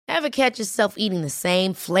Ever catch yourself eating the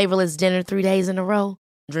same flavorless dinner 3 days in a row?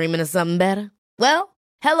 Dreaming of something better? Well,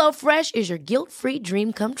 HelloFresh is your guilt-free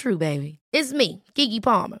dream come true, baby. It's me, Keke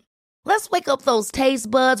Palmer. Let's wake up those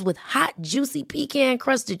taste buds with hot, juicy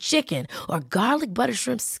pecan-crusted chicken or garlic butter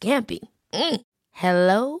shrimp scampi.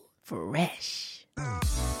 Hello Fresh.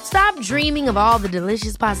 Stop dreaming of all the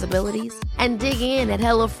delicious possibilities and dig in at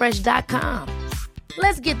HelloFresh.com.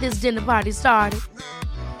 Let's get this dinner party started.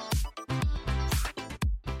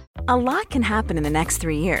 A lot can happen in the next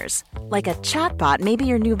 3 years. Like a chatbot may be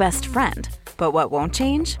your new best friend. But what won't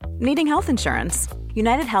change? Needing health insurance.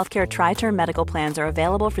 United Healthcare Tri-Term Medical Plans are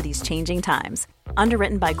available for these changing times.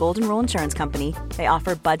 Underwritten by Golden Rule Insurance Company, they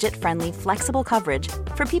offer budget-friendly, flexible coverage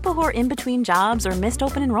for people who are in between jobs or missed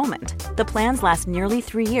open enrollment. The plans last nearly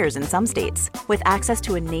 3 years in some states, with access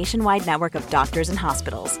to a nationwide network of doctors and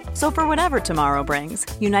hospitals. So for whatever tomorrow brings,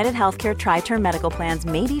 United Healthcare Tri-Term Medical Plans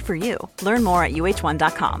may be for you. Learn more at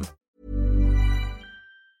uh1.com.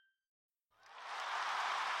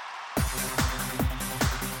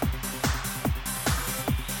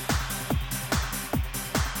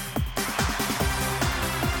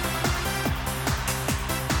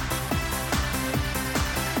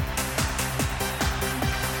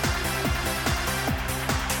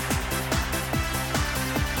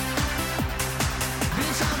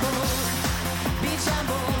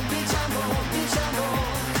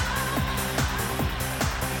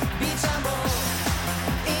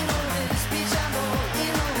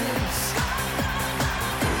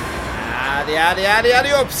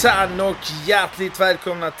 Ja, hoppsan och hjärtligt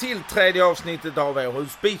välkomna till tredje avsnittet av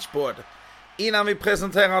Åhus Beachpod. Innan vi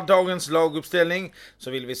presenterar dagens laguppställning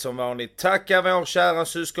så vill vi som vanligt tacka vår kära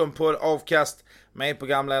syskonpodd Avkast med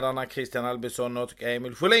programledarna Christian Albusson och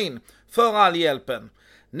Emil Sjölin för all hjälpen.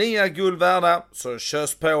 Ni är guld värda, så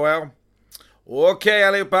körs på er. Okej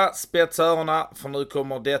allihopa, spetsa öronen för nu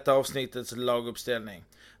kommer detta avsnittets laguppställning.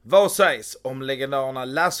 Vad sägs om legendarerna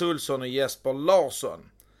Lasse Olsson och Jesper Larsson?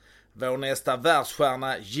 Vår nästa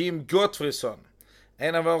världsstjärna Jim Gottfridsson.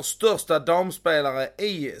 En av våra största damspelare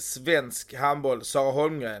i svensk handboll, Sara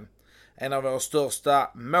Holmgren. En av våra största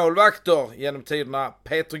målvakter genom tiderna,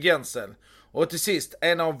 Peter Gensel. Och till sist,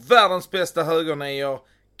 en av världens bästa högernior,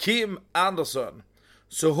 Kim Andersson.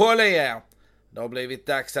 Så håll i er. Det har blivit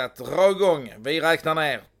dags att dra igång. Vi räknar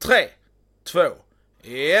ner. 3, 2,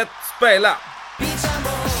 1, spela!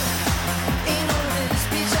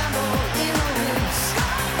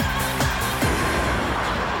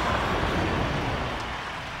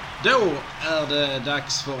 Då är det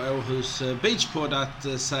dags för Åhus Beachpod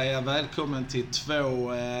att säga välkommen till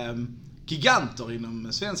två giganter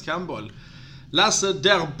inom svensk handboll. Lasse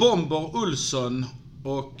Der Bomber Olsson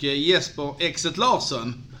och Jesper Exet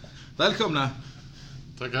Larsson. Välkomna.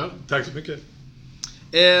 Tackar. Tack så mycket.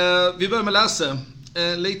 Vi börjar med Lasse.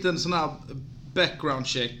 En liten sån här background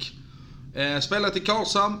check. Spelat i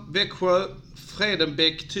Karlshamn, Växjö,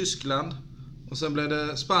 Fredenbeck, Tyskland. Och sen blev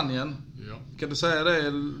det Spanien. Ja. Kan du säga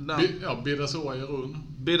det? Bidasoa i Run.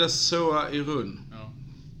 Bidasoa i Run. Ja.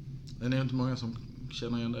 Det är inte många som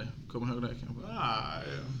känner igen dig. Kommer ihåg det kanske?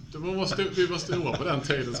 Nej, vi var stora på den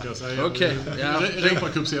tiden ska jag säga. Okej. Ja.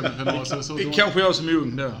 Europacupsemifinal. Kanske jag som är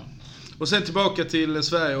ung då. Och sen tillbaka till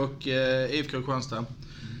Sverige och IFK Kristianstad.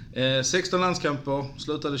 16 landskamper,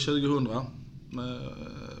 slutade 2000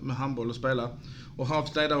 med handboll och spela. Och har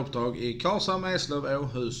haft ledaruppdrag i Karlshamn, Eslöv,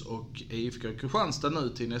 Åhus och IFK Kristianstad nu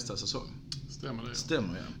till nästa säsong. Stämmer det?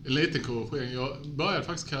 Stämmer, ja. En liten korrigering. Jag började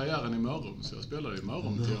faktiskt karriären i Mörrum, så jag spelade i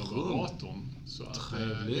Mörrum till jag var 18. Så att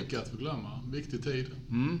det gick att förglömma. Viktig tid.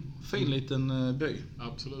 Fin liten by.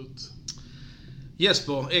 Absolut.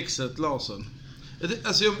 Jesper Exet Larsson.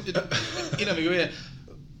 Alltså, innan vi går in.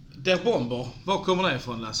 Der Bomber, var kommer det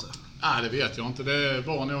ifrån, Lasse? Det vet jag inte. Det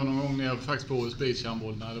var nog någon gång när jag faktiskt på Åhus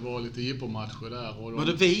Beach-handboll när det var lite jippomatcher där. Och var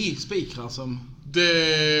det vi spikrar som...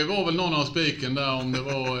 Det var väl någon av spiken där, om det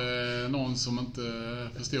var någon som inte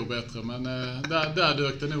förstod bättre. Men där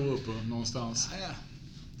dök det nog upp någonstans.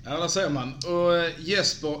 Ja, där ser man. Och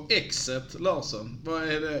Jesper Exet Larsson, vad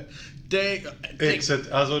är det?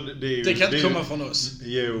 Exet, alltså det kan inte komma från oss.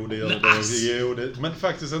 Jo, det gör det. Men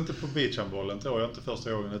faktiskt inte på beachhandbollen, tror jag inte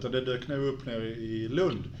första gången. Utan det dök nog upp nere i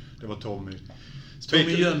Lund. Det var Tommy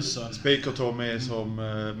Jönsson. Speaker Tommy som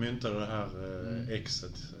myntade det här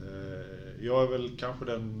exet. Jag är väl kanske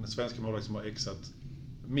den svenska målvakt som har exat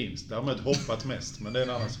minst. Därmed hoppat mest, men det är en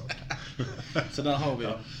annan sak. Så där har vi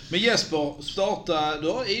det. Men Jesper, du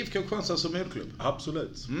har IFK Kristianstad som målklubb?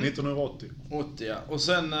 Absolut, 1980. 80, ja. Och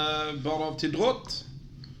sen bar av till Drott.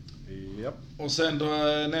 Ja. Och sen då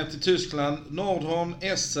ner till Tyskland, Nordhorn,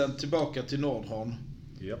 Essen, tillbaka till Nordhorn.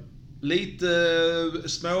 Ja. Lite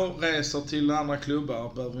små resor till andra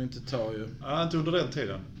klubbar behöver vi inte ta ju. Ja, inte under den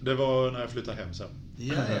tiden. Det var när jag flyttade hem sen.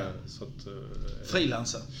 Ja. Så att,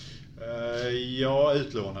 frilansa? Ja,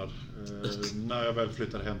 utlånad. När jag väl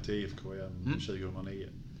flyttade hem till IFK igen 2009.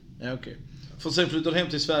 Ja, okej. För sen flyttade hem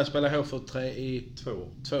till Sverige, spelade H43 i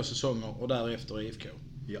 2 säsonger och därefter i IFK.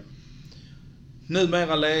 Ja.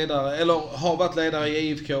 Numera ledare, eller har varit ledare i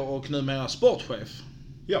IFK och numera sportchef.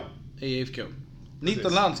 Ja. I IFK.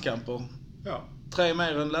 19 landskamper. Ja. 3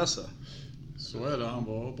 mer än Lasse. Så är det, han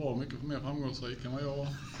var bra mycket mer framgångsrik än vad jag var.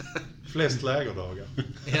 Flest lägerdagar.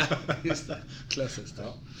 Ja, just det. Klassiskt.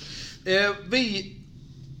 Ja. Vi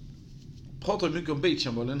pratar mycket om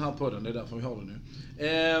beachhandboll i den här podden, det är därför vi har det nu.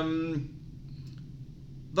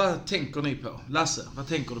 Vad tänker ni på? Lasse, vad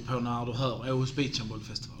tänker du på när du hör Åhus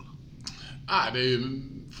beachhandbollfestival? Det är ju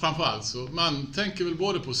framförallt så. Man tänker väl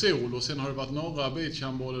både på sol och sen har det varit några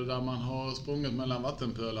beachhandboller där man har sprungit mellan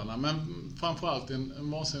vattenpölarna. Men framförallt en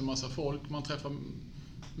massa folk. Man träffar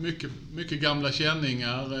mycket gamla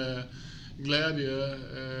känningar, glädje,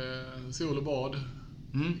 sol och bad.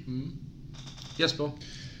 Jesper?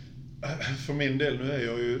 För min del, nu är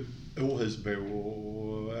jag ju Åhusbo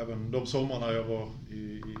och även de sommarna jag var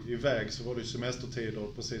iväg så var det ju semestertider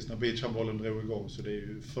precis när beachhandbollen drog igång. Så det är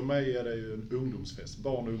ju, för mig är det ju en ungdomsfest,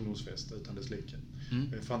 barn- och ungdomsfest utan dess like.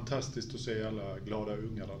 Det är fantastiskt att se alla glada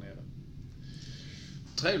unga där nere.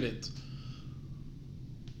 Trevligt.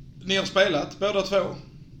 Ni har spelat båda två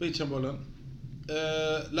beachhandbollen.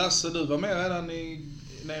 Lasse, du var med redan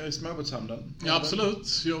nere i Småbåtshamnen? Ja,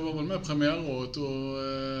 absolut. Jag var väl med premiäråret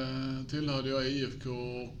och tillhörde jag IFK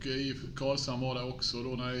och IFK Karlshamn var där också då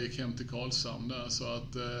när jag gick hem till Karlshamn där. Så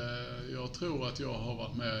att jag tror att jag har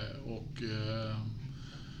varit med och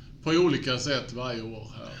på olika sätt varje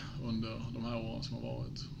år här under de här åren som har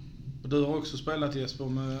varit. Och du har också spelat, Jesper,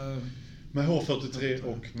 med H43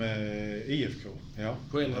 och med IFK. Ja.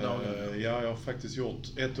 På äldre dagar? Ja, jag har faktiskt gjort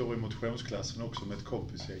 1 år i motionsklassen också med ett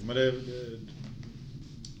kompisgäng. Men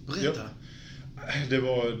berätta.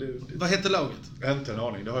 Vad hette laget? Inte en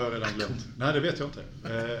aning, det har jag redan glömt. Nej, det vet jag inte.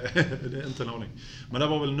 Det är inte en aning. Men det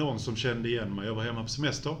var väl någon som kände igen mig. Jag var hemma på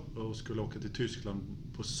semester och skulle åka till Tyskland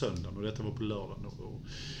på söndagen. Och detta var på lördagen. Och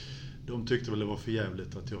de tyckte väl det var för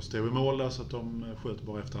jävligt att jag stod i mål där så att de sköt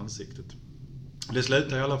bara efter ansiktet. Det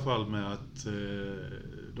slutade i alla fall med att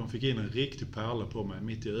de fick in en riktig pärla på mig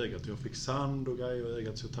mitt i ögat. Jag fick sand och grejer i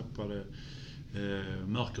ögat så jag tappade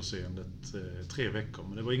mörkerseendet 3 veckor.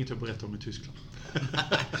 Men det var inget jag berättade om i Tyskland.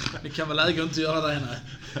 Det kan väl äga inte göra det henne.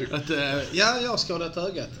 Jag har skadat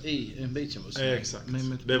ögat i en beachhandboll. Exakt.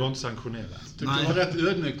 Det var inte sanktionerat. Tycker du var rätt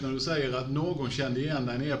ödmjukt när du säger att någon kände igen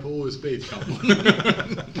dig nere på Åhus beachhandboll.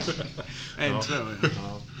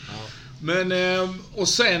 Ja. Men, och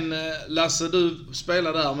sen Lasse, du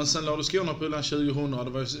spelade där, men sen la du skorna på hyllan 2000. Det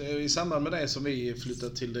var i samband med det som vi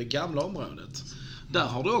flyttade till det gamla området. Där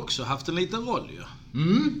har du också haft en liten roll ju.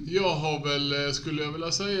 Jag har väl, skulle jag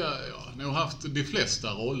vilja säga, nog haft de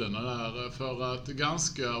flesta rollerna där. För att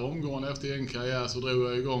ganska omgående efter egen karriär så drog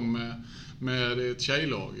jag igång med ett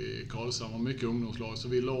tjejlag i Karlshamn och mycket ungdomslag. Så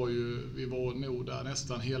vi var nog där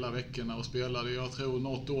nästan hela veckorna och spelade. Jag tror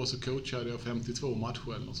något år så coachade jag 52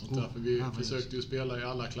 matcher eller något sånt där. För vi försökte ju spela i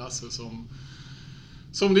alla klasser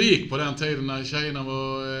som det gick på den tiden när tjejerna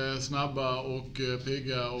var snabba och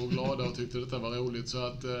pigga och glada och tyckte detta var roligt. Så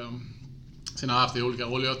att sen har jag haft i olika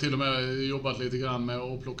roller. Jag har till och med jobbat lite grann med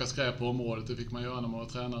att plocka skräp på området. Det fick man göra när man var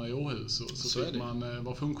tränare i Åhus. Så fick man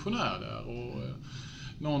vara funktionär där. Och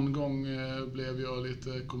någon gång blev jag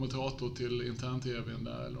lite kommentator till intern-tvn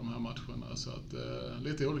där, eller de här matcherna. Så att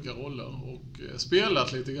lite olika roller och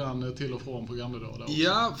spelat lite grann till och från på gamla dagar också.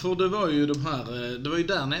 Ja, för det var ju det var ju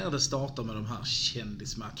där nere det startade med de här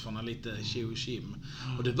kändismatcherna, lite tjo och kim.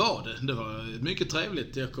 Och det var mycket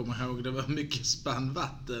trevligt. Jag kommer ihåg, det var mycket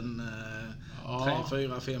spannvatten. 3,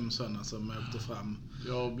 4, 5 sådana som åkte fram.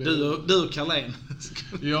 Du och Carlén.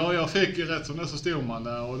 Ja, jag fick rätt som det så stod man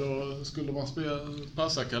där och då skulle man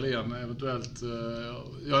passa Carlén eventuellt.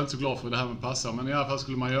 Jag är inte så glad för det här med passa, men i alla fall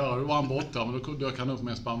skulle man göra det. Då var han borta, men då dök han upp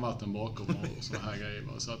med en spannvatten bakom och såna här grejer.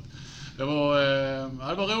 Så att det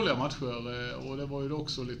var roliga matcher och det var ju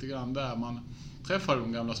också lite grann där man träffade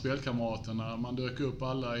de gamla spelkamraterna. Man dök upp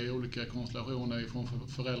alla i olika konstellationer från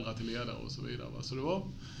föräldrar till ledare och så vidare. Så det var...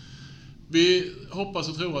 Vi hoppas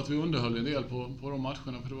och tror att vi underhöll en del på de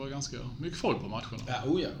matcherna, för det var ganska mycket folk på matcherna. Ja,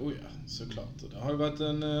 oja, såklart. Det har ju varit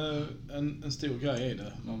en stor grej i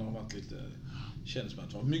det när det har varit lite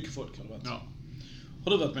kändismatch. Mycket folk har det varit. Ja.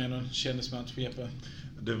 Har du varit med i någon kändismatch, Jeppe?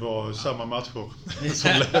 Det var samma matcher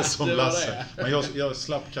som Lasse. Men jag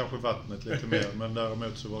slapp kanske vattnet lite mer, men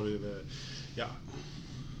däremot så var det ju... Ja.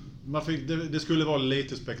 det skulle vara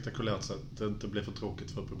lite spektakulärt så att det inte blev för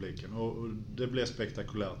tråkigt för publiken. Och det blev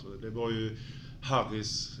spektakulärt. Det var ju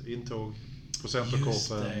Harrys intåg på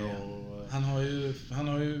centerkorten. Han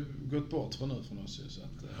har ju gått bort från oss. Så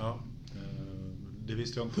att, ja. Det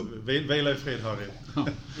visste jag inte. Vila i fred, Harry.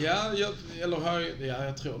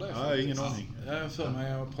 Jag tror det. Ja, ingen aning. Jag för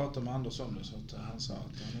mig att prata med Anders om det, så att han sa att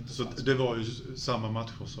han inte så fanns. det var ju samma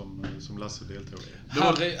matcher som Lasse deltog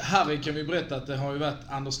i. Harry kan vi berätta att det har ju varit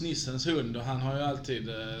Anders Nissens hund, och han har ju alltid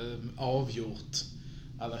avgjort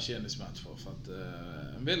alla kändismatcher, för att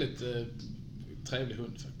en väldigt trevlig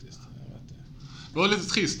hund faktiskt. Det var lite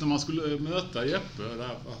trist när man skulle möta Jeppe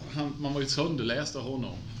där. Man var ju sönderläst av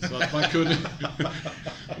honom. Så att man kunde...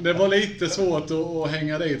 Det var lite svårt att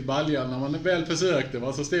hänga dit baljan när man väl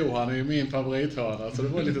försökte. Så stod han i min favorithörna. Så det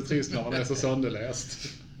var lite trist när man är så sönderläst.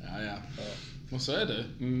 Ja. Och så är det.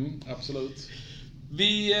 Absolut.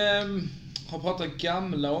 Vi har pratat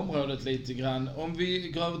gamla området lite grann. Om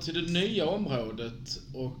vi går över till det nya området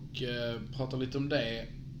och pratar lite om det.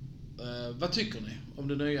 Vad tycker ni om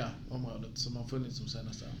det nya området som har funnits de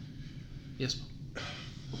senaste åren? Jesper?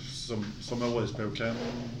 Som OS-spel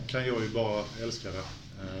kan jag ju bara älska det.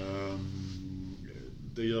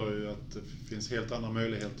 Det gör ju att det finns helt andra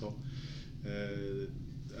möjligheter.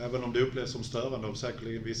 Även om det upplevs som störande av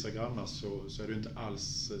säkerligen vissa grannar, så är det inte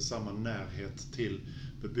alls samma närhet till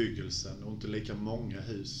bebyggelsen och inte lika många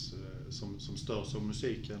hus som störs av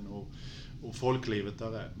musiken och folklivet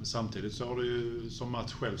där är. Men samtidigt så har det ju, som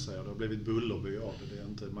Mats själv säger, det har blivit Bullerby av det. Det är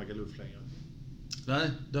inte Magaluf längre. Nej,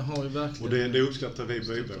 det har ju verkligen... Och det uppskattar vi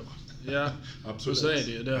bybor. Ja, absolut. Så är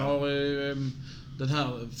det ju. Det har den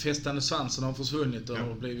här festande svansen har försvunnit och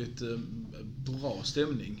har blivit bra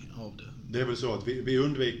stämning av det. Det är väl så att vi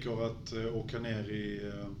undviker att åka ner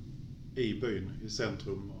i byn, i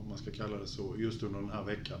centrum, om man ska kalla det så, just under den här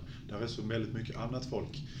veckan. Där är så väldigt mycket annat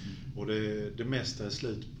folk. Och det mesta är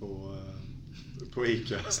slut på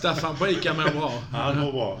Ica. Staffan på Ica mår bra. Han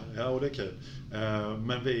mår bra, ja, och det är kul.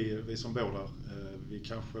 Men vi som bor där, vi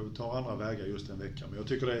kanske tar andra vägar just den veckan. Men jag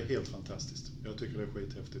tycker det är helt fantastiskt. Jag tycker det är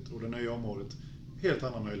skithäftigt. Och det nya området, helt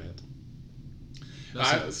andra möjligheter.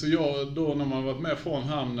 Nej, så jag då när man varit med från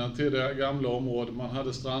hamnen till det gamla området, man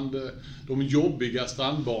hade de jobbiga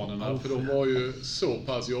strandbanorna, för de var ju så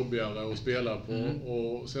pass jobbigare att spela på.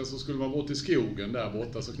 Och sen så skulle man bort till skogen där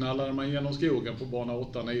borta, så knallade man genom skogen på bana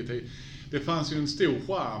 8, 9, 10. Det fanns ju en stor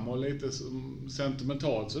charm och lite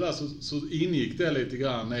sentimentalt sådär, så ingick det lite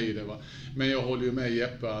grann i det, va. Men jag håller ju med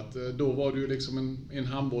Jeppe att då var det ju liksom en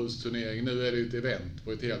handbollsturnering, nu är det ju ett event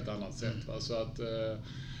på ett helt annat sätt, va. Så att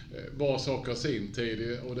var saker sin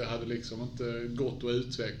tid, och det hade liksom inte gått att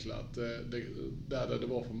utveckla där det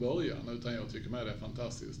var från början, utan jag tycker med det är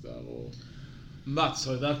fantastiskt där. Och Mats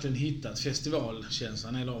har ju verkligen hittat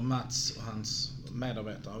festivalkänslan, eller Mats och hans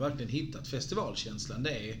medarbetare har verkligen hittat festivalkänslan.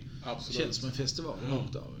 Det känns som en festival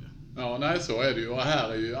rakt av. Ja, nej, så är det ju. Och här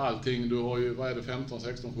är ju allting, du har ju, 15,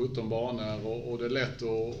 16, 17 banor, och det är lätt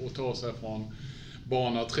att ta sig från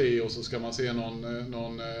bana 3 och så ska man se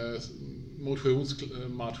någon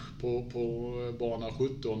motionsmatch på bana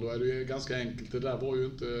 17, då är det ju ganska enkelt. Det där var ju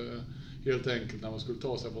inte helt enkelt när man skulle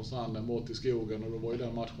ta sig från stranden bort till skogen, och då var ju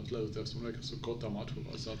den matchen slut eftersom det är så korta matcher.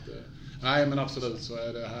 Så att, nej, men absolut så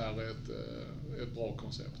är det här ett bra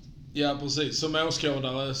koncept. Ja, precis. Som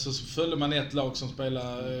åskådare så följde man ett lag som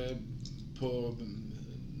spelar på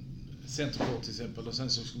centerkort till exempel, och sen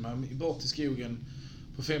så skulle man bort till skogen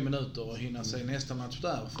på 5 minuter och hinna se nästa match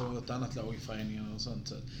där för ett annat lag i föreningen och sånt.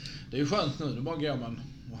 Så det är ju skönt nu, då bara går man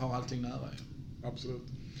och har allting nära. Absolut.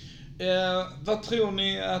 Vad tror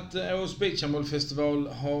ni att Åhus Beach Handbollfestival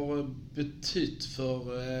har betytt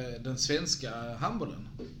för den svenska handbollen?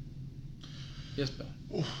 Jesper?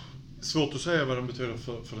 Svårt att säga vad den betyder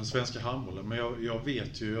för den svenska handbollen, men jag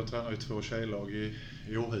vet ju, jag tränar ju 2 tjejlag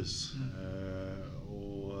i Åhus.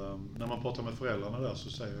 Och när man pratar med föräldrarna där så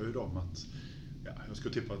säger ju de att, ja, jag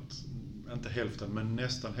skulle tippa att inte hälften, men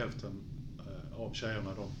nästan hälften av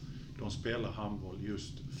tjejerna de spelar handboll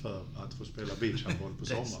just för att få spela beachhandboll på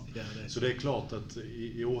sommaren. Så det är klart att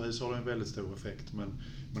i Åhus har det en väldigt stor effekt,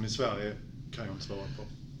 men i Sverige kan jag inte svara på.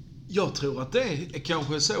 Jag tror att det är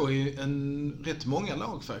kanske så i rätt många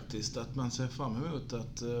lag faktiskt, att man ser fram emot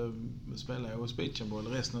att spela Åhus beachhandboll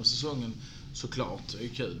resten av säsongen. Såklart är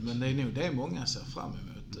kul, men det är nog det många ser fram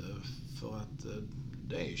emot, för att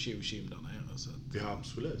det är ju tjo-tjim där nere. Så att, ja,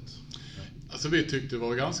 absolut. Alltså vi tyckte det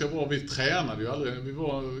var ganska bra. Vi tränade ju aldrig. Vi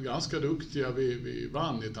var ganska duktiga. Vi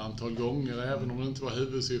vann ett antal gånger, även om det inte var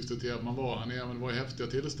huvudsyftet till att man var här nere. Men det var häftiga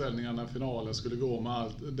tillställningar när finalen skulle gå med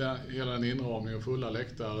allt, hela den inramningen och fulla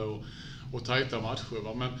läktare och tajta matcher.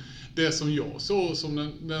 Va? Men det som jag såg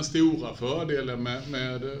som den stora fördelen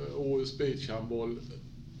med Åhus beachhandboll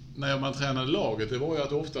när man tränade laget, det var ju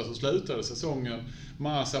att ofta så slutade säsongen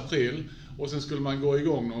mars-april. Och sen skulle man gå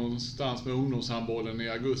igång någonstans med ungdomshandbollen i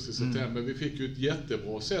augusti-september. Vi fick ju ett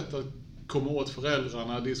jättebra sätt att komma åt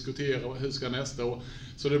föräldrarna, diskutera hur ska nästa år.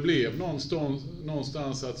 Så det blev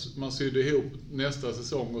någonstans att man sydde ihop nästa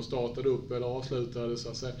säsong och startade upp eller avslutade så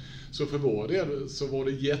att säga. Så för vår del så var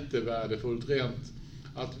det jättevärdefullt rent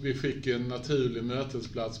att vi fick en naturlig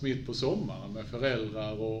mötesplats mitt på sommaren med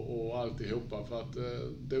föräldrar och alltihopa. För att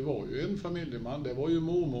det var ju en familjeman, det var ju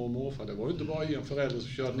mormor och morfar. Det var ju inte bara en förälder som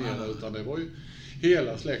körde ner utan det var ju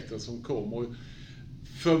hela släkten som kom. Och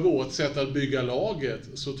för vårt sätt att bygga laget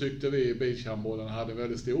så tyckte vi beachhandbollen hade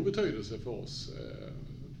väldigt stor betydelse för oss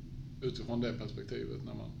utifrån det perspektivet.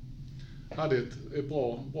 När man hade ett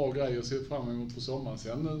bra grej att se fram emot på sommaren.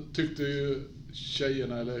 Sen tyckte ju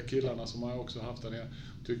tjejerna eller killarna som har också haft den här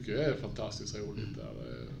tycker jag är fantastiskt roligt där.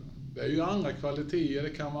 Det är ju andra kvaliteter, det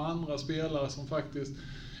kan vara andra spelare som faktiskt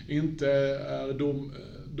inte är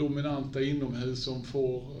dominanta inomhus som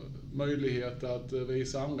får möjlighet att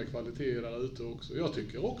visa andra kvaliteter där ute också. Jag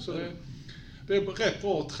tycker också det är rätt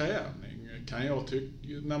bra träning kan jag tycka.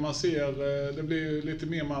 När man ser, det blir lite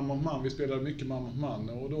mer man mot man, vi spelade mycket man mot man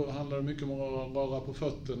och då handlar det mycket om att röra på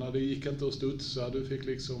fötterna, det gick inte att studsa, du fick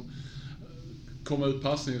liksom komma ut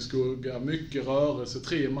passningsskugga, mycket rörelse,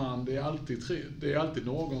 3 man, det är alltid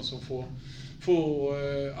någon som får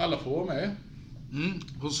alla får vara med.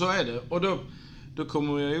 Och så är det. Och då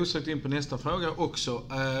kommer jag osökt in på nästa fråga också.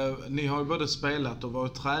 Ni har ju både spelat och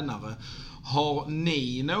varit tränare. Har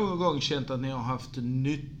ni någon gång känt att ni har haft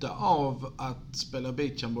nytta av att spela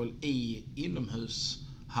beachhandboll i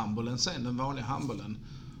inomhushandbollen sen, den vanliga handbollen?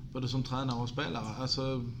 Både som tränare och spelare.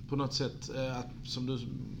 Alltså på något sätt,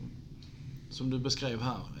 som du beskrev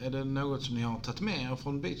här. Är det något som ni har tagit med er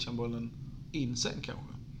från beachhandbollen in sen kanske?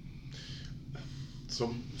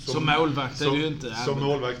 Som målvakt är det ju inte. Som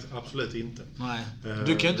målvakt absolut inte. Nej.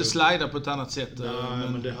 Du kan ju inte slida på ett annat sätt. Nej,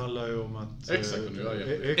 men det handlar ju om att... Exakt kan du göra.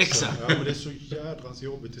 Exakt. Ja, men det är så jädrans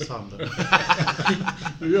jobbigt i sanden.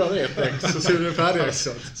 Du gör ett ex så ser du färdig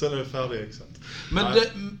exakt. Sen är det färdig exakt.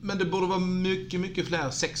 Men det borde vara mycket fler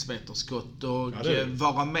 6-metersskott och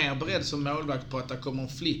vara mer beredd som målvakt på att det kommer en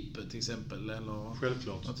flipp till exempel eller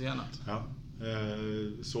självklart. Något annat. Ja.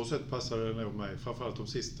 Så sätt passar det nog mig,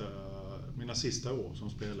 framförallt mina sista år som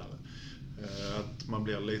spelare. Att man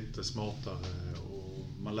blir lite smartare och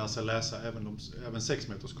man lär sig läsa även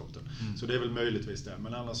 6-metersskotten. Så det är väl möjligtvis det.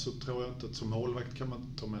 Men annars så tror jag inte att som målvakt kan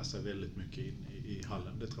man ta med sig väldigt mycket in i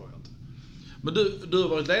hallen. Det tror jag inte. Men du har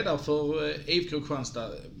varit ledare för IFK Kristianstad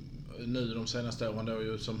nu de senaste åren då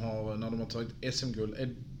ju, som har, när de har tagit SM-guld.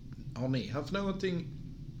 Har ni haft någonting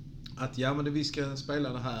att men vi ska spela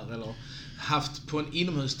det här eller haft på en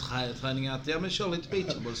inomhusträning att kör lite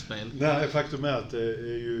beachhandbollspel? Nej, faktum är att det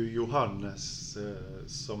är ju Johannes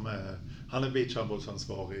han är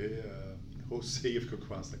beachhandbollsansvarig hos IFK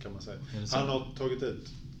Kristianstad kan man säga. Han har tagit ut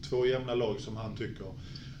 2 jämna lag som han tycker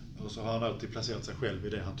och så har han alltid placerat sig själv i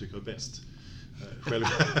det han tycker är bäst.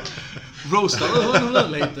 Roastar du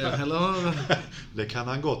honom lite eller? Det kan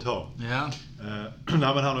han gott ha. Ja. Nej, men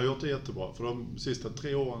han har gjort det jättebra. För de sista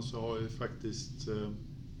 3 åren så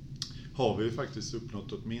har vi faktiskt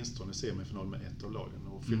uppnått åtminstone semifinal med 1 av lagen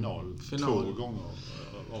och final 2 gånger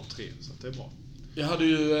av 3, så det är bra. Jag hade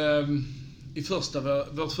ju i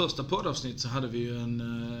vårt första poddavsnitt så hade vi ju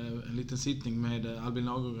en liten sittning med Albin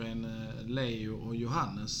Lagergren, Leo och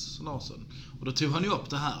Johannes Larsson. Och då tog han ju upp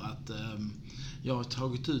det här att jag har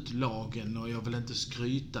tagit ut lagen och jag vill inte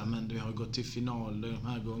skryta, men vi har gått till final de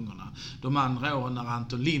här gångerna. De andra åren när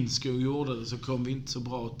Anton Lindskog gjorde det så kom vi inte så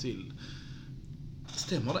bra till.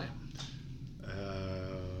 Stämmer det?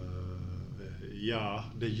 Ja,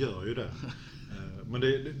 det gör ju det. Men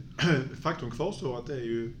faktum kvarstår att det är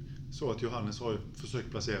ju så att Johannes har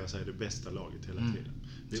försökt placera sig i det bästa laget hela tiden.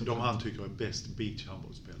 Det är de han tycker är bäst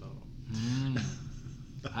beachhandbollspelare.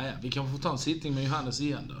 Ja, vi kan få ta en sittning med Johannes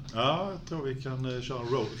igen då. Ja, jag tror vi kan köra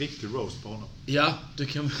en riktig roast på honom. Ja,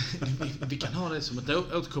 vi kan ha det som ett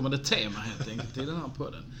återkommande tema helt enkelt i den här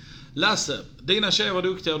podden. Lasse, dina tjejer var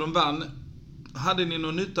duktiga och de vann. Hade ni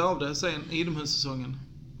någon nytta av det sen inomhussäsongen?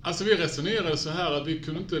 Alltså vi resonerade så här att vi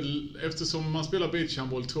kunde inte, eftersom man spelar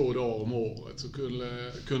beachhandboll 2 dagar om året så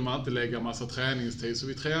kunde man inte lägga massa träningstid. Så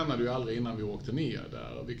vi tränade ju aldrig innan vi åkte ner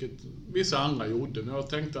där, vilket vissa andra gjorde. Men jag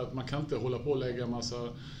tänkte att man kan inte hålla på och lägga massa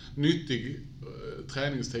nyttig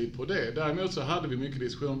träningstid på det. Däremot så hade vi mycket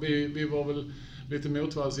diskussion. Vi var väl lite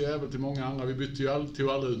motvalls till många andra. Vi bytte ju tog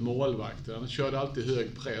aldrig ut målvakten. Körde alltid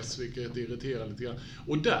hög press, vilket irriterar lite grann.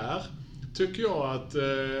 Och där tycker jag att,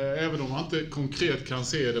 även om man inte konkret kan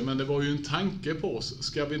se det, men det var ju en tanke på oss.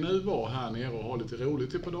 Ska vi nu vara här nere och ha lite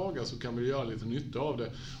roligt ett par dagar så kan vi göra lite nytta av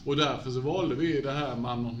det. Och därför så valde vi det här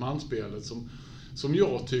man-mot-man-spelet som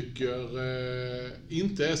jag tycker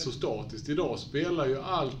inte är så statiskt. Idag spelar ju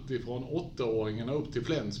allt ifrån 8-åringarna upp till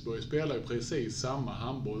Flensburg spelar ju precis samma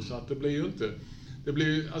handboll. Så att det blir ju inte...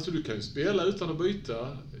 alltså du kan ju spela utan att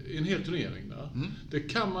byta i en hel turnering där. Det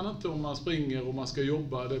kan man inte om man springer och man ska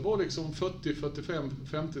jobba. Det var liksom 40, 45,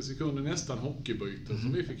 50 sekunder nästan hockeybyte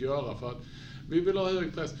som vi fick göra för att vi vill ha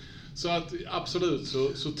hög press. Så att absolut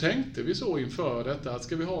så tänkte vi så inför detta att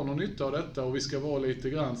ska vi ha någon nytta av detta och vi ska vara lite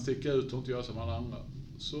grann sticka ut och inte göra som alla andra.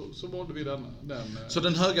 Så valde vi den. Så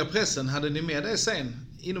den höga pressen, hade ni med det sen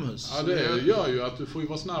inomhus? Ja, det gör ju att du får ju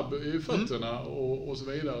vara snabb i fötterna och så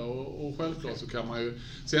vidare. Och självklart så kan man ju...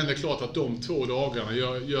 Sen är det klart att de 2 dagarna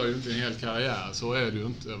gör ju inte en hel karriär, så är det ju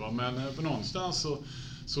inte. Va? Men för någonstans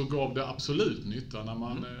så gav det absolut nytta när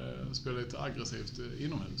man spelar lite aggressivt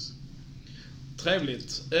inomhus.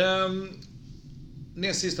 Trevligt.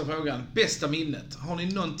 Näst sista frågan. Bästa minnet. Har ni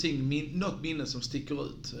något minne som sticker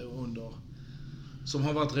ut som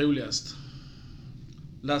har varit roligast?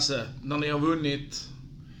 Lasse, när ni har vunnit,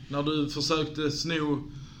 när du försökte sno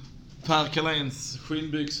Per Carléns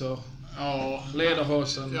skinnbyxor,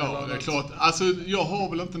 ledarhosen. Ja, det är klart. Alltså, jag har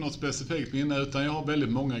väl inte något specifikt minne, utan jag har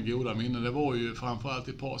väldigt många goda minnen. Det var ju framförallt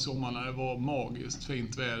ett par sommar när det var magiskt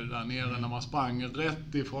fint väder där nere. När man sprang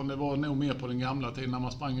rätt ifrån, det var nog mer på den gamla tiden, när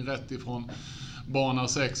man sprang rätt ifrån bana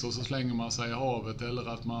 6 och så slänger man sig i havet,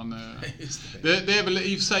 eller att man... Det är väl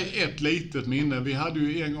i och för sig ett litet minne. Vi hade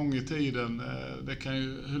ju en gång i tiden, det kan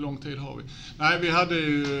ju, hur lång tid har vi? Nej, vi hade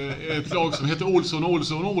ju ett lag som hette Olsson.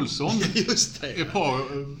 Just det. Ett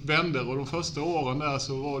par vänder, och de första åren där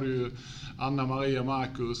så var det ju Anna, Maria,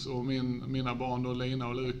 Marcus och mina barn då, Lina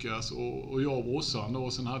och Lukas och jag och brorsan då,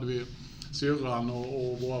 och sen hade vi syrran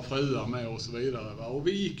och våra fruar med och så vidare. Va? Och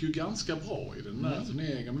vi gick ju ganska bra i den där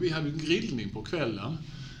turneringen. Men vi hade en grillning på kvällen.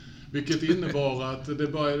 Vilket innebar att det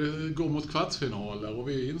började gå mot kvartsfinaler. Och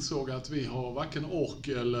vi insåg att vi har varken ork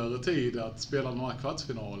eller tid att spela några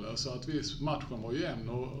kvartsfinaler. Så att matchen var jämn.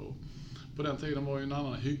 Och på den tiden var ju en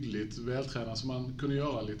annan hyggligt vältränad, så man kunde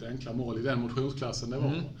göra lite enkla mål i den motionsklassen det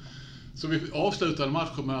var. Så vi avslutade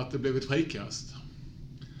matchen med att det blev ett frikast.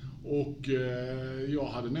 Och jag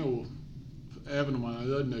hade nog, även om man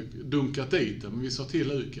hade dunkat dit det, men vi sa till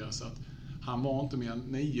Lukas att han var inte mer än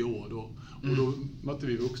 9 år då. Och då mötte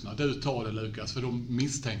vi vuxna. Du tar det, Lukas, för de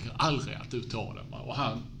misstänker aldrig att du tar det. Och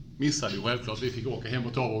han missade ju självklart. Vi fick åka hem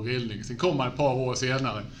och ta vår grillning. Sen kom han ett par år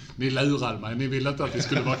senare. Ni lurade mig. Ni ville inte att vi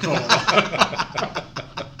skulle vara kvar.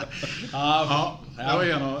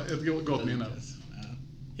 Det var ett gott minne.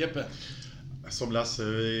 Jeppe? Som Lasse,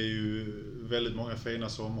 är ju väldigt många fina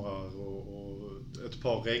somrar och ett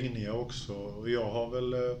par regniga också. Och jag har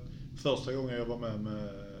väl första gången jag var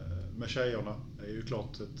med tjejerna, är ju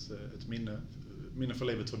klart ett minne för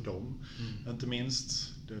livet för dem. Inte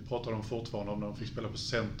minst, det pratar de fortfarande om när de fick spela på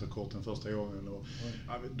centerkorten första gången. Och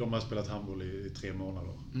de har spelat handboll i 3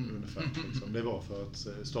 månader ungefär. Liksom. Det var för att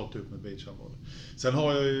starta upp med beachhandboll. Sen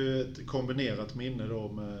har jag ju ett kombinerat minne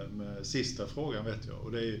då med sista frågan, vet jag.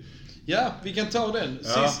 Och det är ju... Ja, vi kan ta den.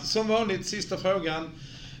 Som vanligt, sista frågan.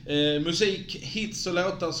 Musik, hits och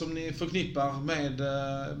låtar som ni förknippar med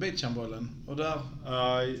beachhandbollen. Och där...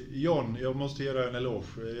 John, jag måste ge dig en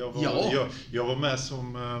eloge. Jag var med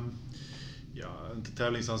som, inte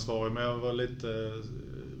tävlingsansvarig, men jag var lite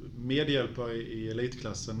medhjälpare i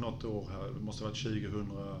elitklassen något år här. Det måste ha varit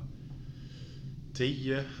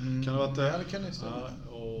 2010, kan det ha varit det? Ja, det kan det stämma.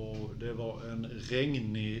 Och det var en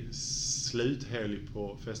regnig sluthelg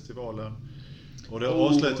på festivalen. Och det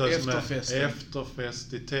avslutades med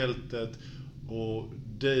efterfest i tältet, och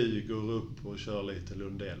du går upp och kör lite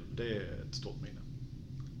Lundell. Det är ett stort minne.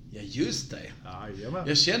 Ja, just det. Jajamän.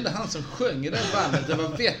 Jag kände han som sjöng i det bandet. Det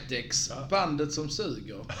var Vettex, bandet som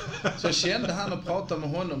suger. Så jag kände han och pratade med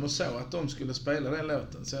honom och så att de skulle spela den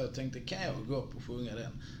låten. Så jag tänkte, kan jag gå upp och sjunga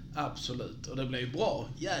den? Absolut. Och det blev bra.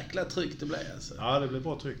 Jäkla tryck det blev alltså. Ja, det blev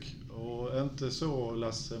bra tryck. Och inte så,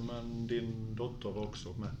 Lasse, men din dotter var också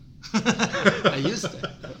med. Ja, just det.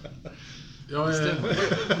 Jag är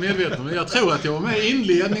medveten, men jag tror att jag var med i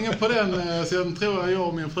inledningen på den. Sen tror jag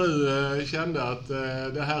och min fru kände att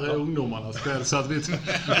det här är ungdomarnas spel. Så att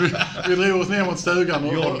vi drog oss ner mot stugan.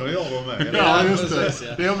 John och jag var med. Ja, just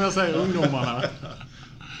det. Det är om jag säger ungdomarna.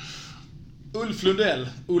 Ulf Lundell,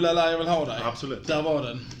 Ola jag vill ha dig. Absolut. Där var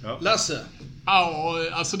den. Ja. Lasse? Ja,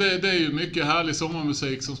 alltså det är ju mycket härlig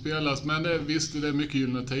sommarmusik som spelas. Men det är mycket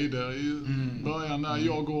gyllene tider. I början när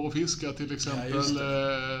jag går och fiskar till exempel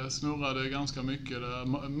snurrade ganska mycket.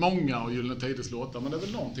 Många av gyllene tiders låtar. Men det är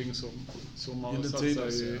väl någonting som har satt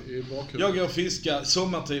sig i bakhuvudet. Jag går och fiskar.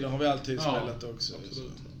 Sommartiden har vi alltid spelat också.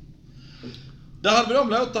 Absolut. Där hade vi de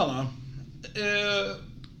låtarna.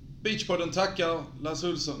 Beachpodden tackar Lasse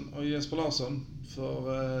Olsson och Jesper Larsson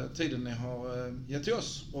för tiden ni har gett till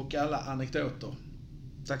oss och alla anekdoter.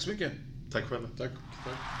 Tack så mycket. Tack själv. Tack.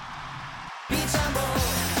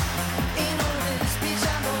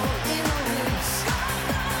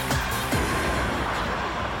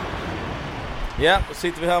 Ja, då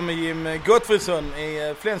sitter vi här med Jim Gottfridsson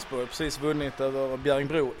i Flensburg. Precis vunnit över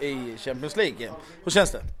Bjärringbro i Champions League. Hur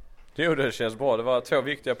känns det? Jo, det känns bra. Det var 2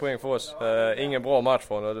 viktiga poäng för oss. Ingen bra match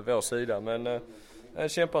från vår sida, men en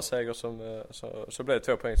kämparseger så blev det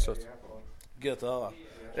 2 poäng till slut. Gött att höra.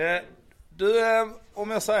 Du,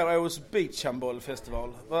 om jag säger Åhus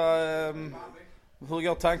Beachhandbollfestival, hur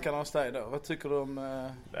går tankarna hos dig då? Vad tycker du om...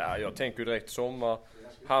 Ja, jag tänker direkt sommar,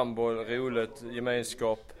 handboll, roligt,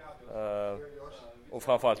 gemenskap och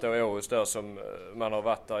framförallt då Åhus där som man har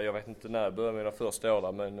varit där, jag vet inte när jag började mina första år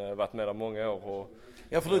där, men varit med där många år. Och,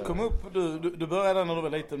 ja, för du kom upp, du började när du var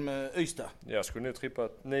liten med Ystad. Jag skulle nu trippa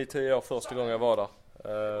 9-10 år första gången jag var där,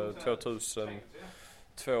 2002,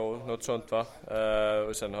 något sånt va.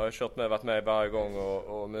 Och sen har jag varit med varje gång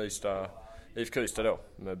och med IFK Ystad då,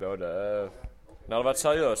 med både... När det varit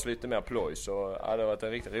seriöst lite mer ploj så det har varit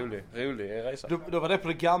en riktigt rolig resa. Då var det på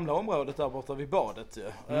det gamla området där borta vid badet ju.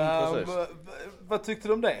 Vad tyckte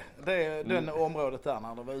du om det? Den området där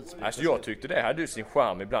när det var utspritt? Alltså jag tyckte det hade ju sin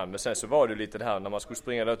charm ibland. Men sen så var det lite det här när man skulle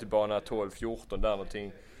springa då till bana 12-14 där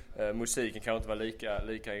någonting. Musiken kanske inte var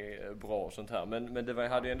lika bra och sånt här. Men det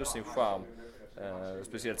hade ju ändå sin charm.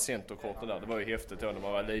 Speciellt centerkorten där. Det var ju häftigt då när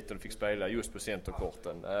man var liten och fick spela just på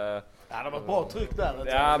centerkorten. Ja, det var ett bra tryck där.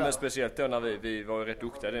 Ja, men speciellt då när vi var ju rätt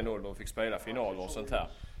duktiga i den åldern och fick spela finaler och sånt här.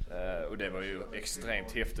 Och det var ju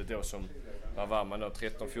extremt häftigt då som man då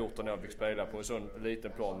 13-14 år fick spela på en sån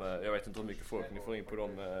liten plan med, jag vet inte hur mycket folk ni får in på dem.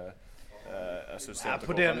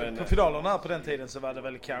 På finalerna här på den tiden så var det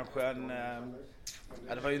väl kanske en...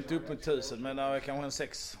 Ja, det var ju inte upp mot 1000 men kanske en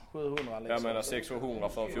 600-700 liksom. Jag menar 600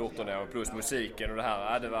 för 14 år plus musiken och det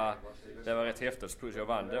här. Det var rätt häftigt. Plus jag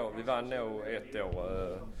vann då. Vi vann nog 1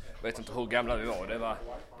 år. Jag vet inte hur gamla vi var.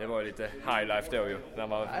 Det var ju lite high life då ju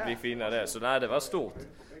när vi fick vinna det. Så det var stort.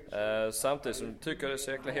 Samtidigt som tycker jag det är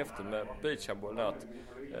så jäkla häftigt med beachhandboll där att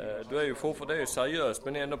du är ju fortfarande, det är ju seriöst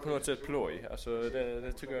men ändå på något sätt ploj. Alltså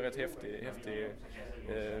det tycker jag är rätt häftig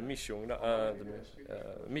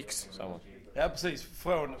mix samman. Ja, precis.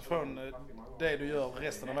 Från det du gör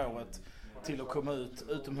resten av året till att komma ut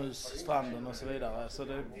utomhus, stranden och så vidare. Så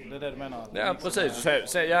det är det du menar? Ja, precis.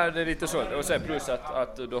 Ja, det är lite så. Och sen plus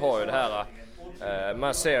att du har ju det här...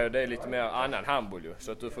 man ser det är lite mer annan handboll ju.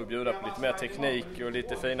 Så att du får bjuda på lite mer teknik och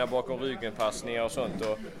lite fina bakom ryggen passningar och sånt.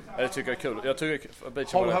 Och, det tycker jag är kul. Jag tycker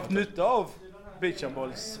har du haft nytta av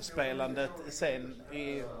beachhandbollsspelandet sen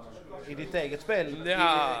i ditt eget spel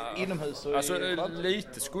inomhus? Och alltså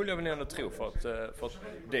lite skulle jag väl ändå tro för att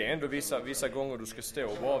det är ändå vissa gånger du ska stå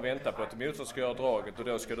och bara vänta på att motståndaren ska göra draget och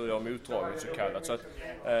då ska du göra motdraget så kallat. Så att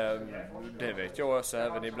det vet jag också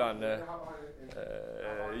även ibland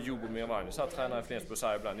Jobo Mirvani så tränare i Flensburg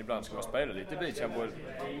säger ibland ska man spela lite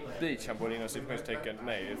beachhandboll inom situationstecken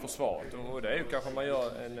med i försvaret och det är ju kanske man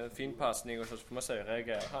gör en finpassning och så får man säga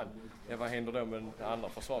reagerar han. Ja, vad händer då med det andra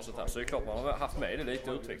försvaret så det är klart man har haft med det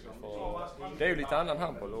lite utveckling för det är ju lite annan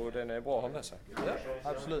handboll och den är bra att ha med sig. Ja,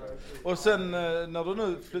 absolut. Och sen när du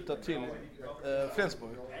nu flyttar till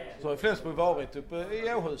Flensburg så har Flensburg varit uppe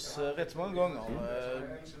i Åhus rätt så många gånger.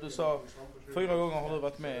 Du sa 4 gånger har du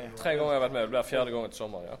varit med. 3 gånger har jag varit med, det blir 4:e gången till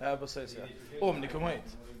sommaren. Ja, precis. Ja. Om ni kommer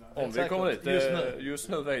hit. Om vi kommer dit, just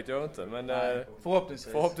nu vet jag inte. Men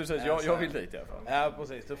förhoppningsvis jag vill dit i alla fall. Ja,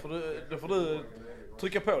 precis. Då får du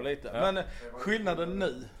trycka på lite. Ja. Men skillnaden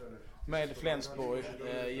nu med Flensburg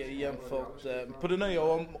jämfört på det nya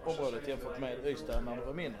området jämfört med Ystad när det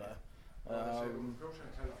var mindre.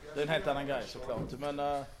 Det är en helt annan grej såklart.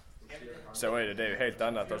 Men så är det är ju helt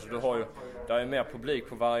annat. Alltså, där är mer publik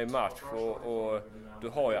på varje match och du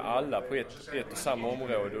har ju alla på ett och samma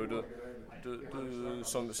område och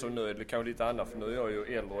du som nu är det kanske lite annat, för nu är jag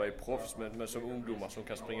ju äldre och är proffs, men som ungdomar som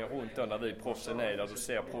kan springa runt då när vi proffsen är där, du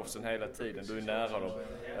ser proffsen hela tiden, du är nära dem.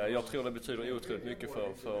 Jag tror det betyder otroligt mycket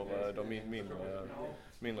för de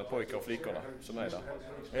mindre pojkar och flickorna som är där.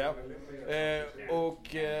 Ja,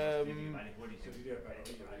 och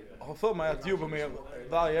har för mig att Jubomir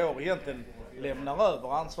varje år egentligen lämnar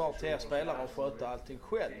över ansvar till er spelare och sköta allting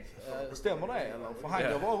själv. Stämmer det eller? För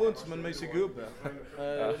han går bara runt som en mysig gubbe.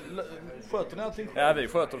 Sköter ni allting själv? Ja, vi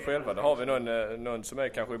sköter det själva. Det har vi någon som är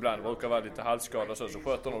kanske ibland brukar vara lite halsskadad så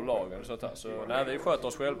sköter de lagen och sånt där. Så när vi sköter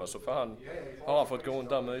oss själva så har han fått gå runt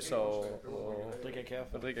där och mysa och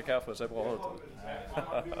dricka kaffe och se bra ut.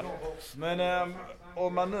 Men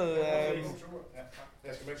om man nu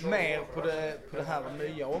mer på det här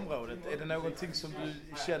nya området, är det någonting som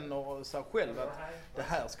du känner så själv att det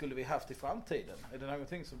här skulle vi haft i framtiden? Är det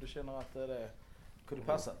någonting som du känner att det kunde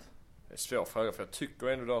passat? Det är en svår fråga, för jag tycker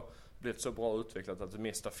ändå det har blivit så bra utvecklat att det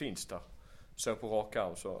mesta finns där. Så på rak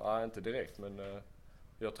arm så, inte direkt, men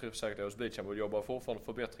jag tror säkert att Åhus Beachhandboll jobbar fortfarande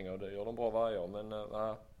förbättringar och det gör de bra varje år, men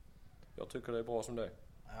jag tycker det är bra som det är.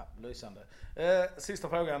 Ja, lysande. Sista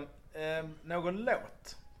frågan. Någon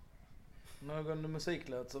låt? Någon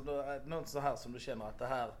musiklåt? Något så här som du känner att det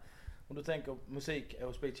här... Om du tänker musik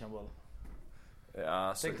Åhus Beachhandboll.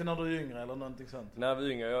 Ja, tänkte när du är yngre eller någonting sånt? När vi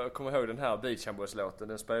är yngre, jag kommer ihåg den här Beachhandbollslåten.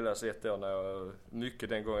 Den spelades ett år mycket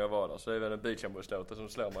den gången jag var där. Så det är väl en Beachhandbollslåten som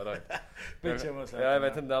slår mig direkt. Beachhandbollslåten? Jag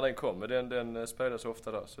vet inte när den kom, men den spelas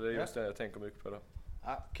ofta där. Så det är just den jag tänker mycket på där.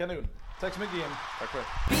 Ja, kanon. Tack så mycket Jim. Tack själv.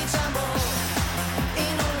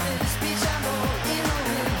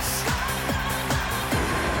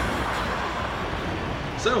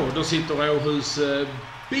 Så, då sitter Åhus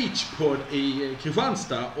Beachpodd i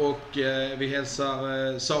Kristianstad och vi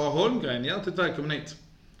hälsar Sara Holmgren hjärtligt välkommen hit.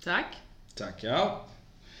 Tack. Tackar.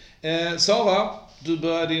 Sara, du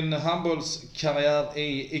började din handbollskarriär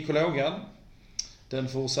i Ekologen. Den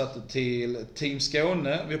fortsatte till Team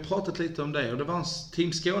Skåne. Vi har pratat lite om det och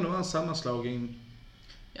Team Skåne var en sammanslagning.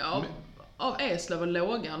 Ja, av Eslöv och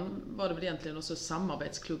Lågan var det väl egentligen också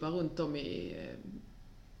samarbetsklubbar runt om i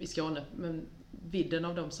Skåne. Men vidden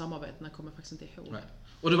av de samarbetena kommer jag faktiskt inte ihåg. Nej.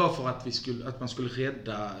 Och det var för att man skulle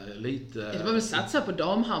rädda lite... Det var väl satsa på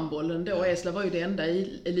damhandbollen då. Ja. Eslöv var ju det enda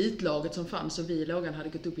elitlaget som fanns och vi i Lågan hade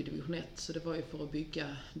gått upp i division 1. Så det var ju för att bygga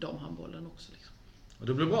damhandbollen också. Liksom. Och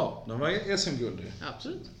det blev bra. Det var SM-guld ju.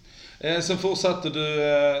 Absolut. Sen fortsatte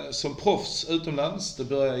du som proffs utomlands. Du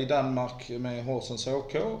började i Danmark med Horsens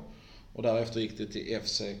OK. Och därefter gick det till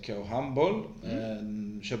FCK handboll.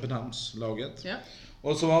 Köpenhamnslaget. Ja.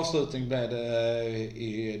 Och som avslutning blev det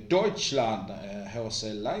i Deutschland, HC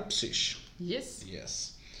Leipzig.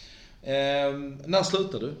 Yes. När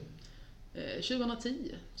slutade du?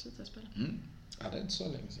 2010 slutade jag spela. Ja, det är inte så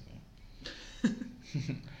länge sedan.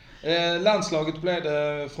 Landslaget blev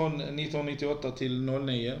det från 1998 till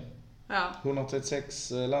 09. Ja.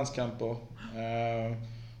 136 landskamper.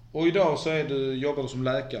 Och idag så jobbar du som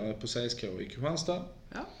läkare på CSK i Kristianstad.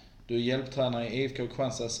 Ja. Du är hjälptränare i IFK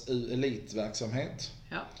Kristianstads elitverksamhet.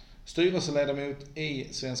 Ja. Styrelseledamot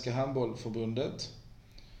i Svenska handbollförbundet.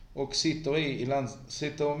 Och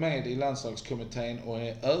sitter med i landslagskommittén och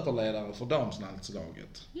är överledare för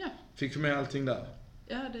damslandslaget. Ja. Fick du med allting där?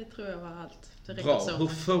 Ja, det tror jag var allt. Det bra. Så. Hur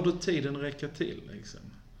får du tiden räcka till liksom?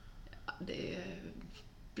 Ja, det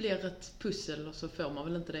blir ett pussel och så får man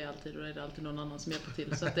väl inte det alltid och det är det alltid någon annan som hjälper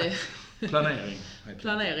till. Så att det är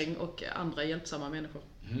planering och andra hjälpsamma människor.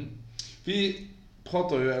 Vi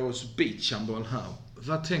pratar ju Åhus Beachhandboll här.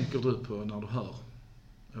 Vad tänker du på när du hör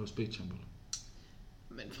Åhus Beachhandboll?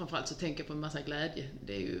 Men framförallt så tänker jag på en massa glädje.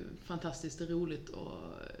 Det är ju fantastiskt roligt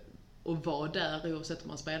att vara där oavsett om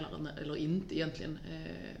man spelar eller inte egentligen.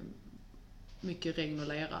 Mycket regn och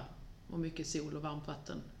lera och mycket sol och varmt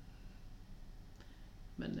vatten.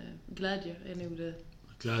 Men glädje är nog det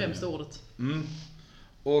främsta ordet.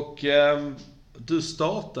 Och du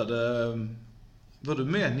startade, var du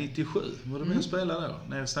med 97? Var du med och spelade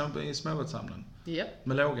då? Nere i Småbåtshamnen? Ja.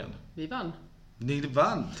 Med Lågan? Vi vann. Ni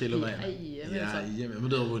vann till och med? Ja, men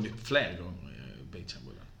du har vunnit fler gånger i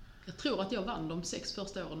beachhandbollen. Jag tror att jag vann de 6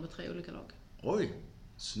 första åren med 3 olika lag. Oj,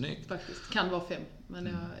 snyggt. Faktiskt, kan vara 5.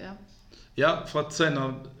 Men ja. Ja, för att sen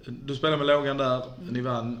när du spelade med Lågan där, ni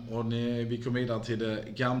vann och vi kom vidare till det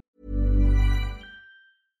gamla.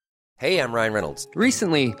 Hey, I'm Ryan Reynolds.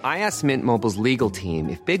 Recently, I asked Mint Mobile's legal team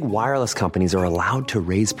if big wireless companies are allowed to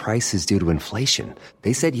raise prices due to inflation.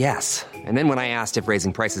 They said yes. And then when I asked if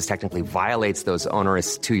raising prices technically violates those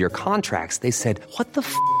onerous 2-year contracts, they said, "What the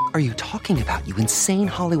f*** are you talking about, you insane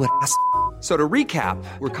Hollywood ass?" So to recap,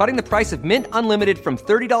 we're cutting the price of Mint Unlimited from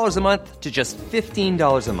 $30 a month to just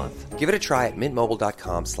 $15 a month. Give it a try at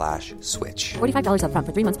mintmobile.com/switch. $45 up front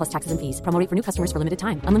for 3 months plus taxes and fees. Promo rate for new customers for limited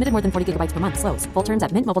time. Unlimited more than 40 gigabytes per month. Slows full terms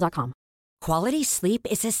at mintmobile.com. Quality sleep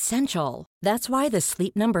is essential. That's why the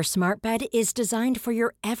Sleep Number Smart Bed is designed for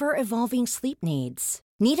your ever-evolving sleep needs.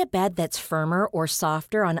 Need a bed that's firmer or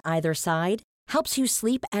softer on either side? Helps you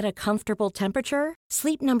sleep at a comfortable temperature?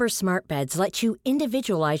 Sleep Number Smart Beds let you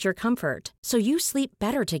individualize your comfort, so you sleep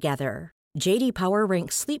better together. JD Power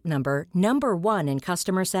ranks Sleep Number #1 in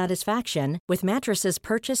customer satisfaction with mattresses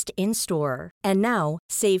purchased in-store. And now,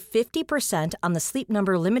 save 50% on the Sleep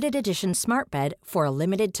Number Limited Edition Smart Bed for a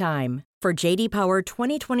limited time. For JD Power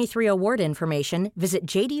 2023 award information, visit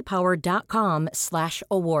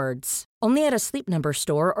jdpower.com/awards. Only at a Sleep Number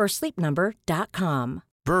store or sleepnumber.com.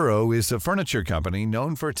 Burrow is a furniture company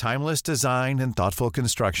known for timeless design and thoughtful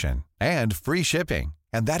construction, and free shipping,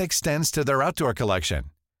 and that extends to their outdoor collection.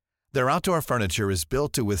 Their outdoor furniture is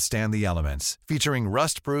built to withstand the elements, featuring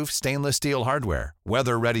rust-proof stainless steel hardware,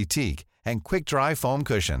 weather-ready teak, and quick-dry foam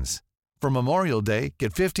cushions. For Memorial Day,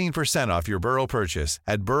 get 15% off your Burrow purchase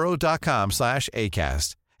at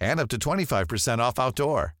burrow.com/acast, and up to 25% off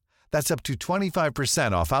outdoor. That's up to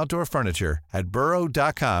 25% off outdoor furniture at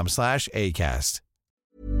burrow.com/acast.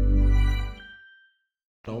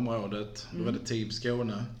 Området, då var det Team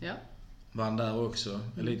Skåne. Ja. Vann där också,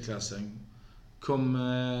 elitklassen.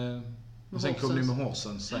 Och sen kom ni med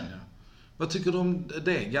Horsens sen, ja. Vad tycker du om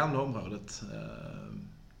det gamla området?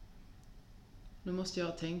 Nu måste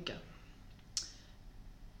jag tänka.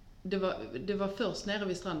 Det var först nere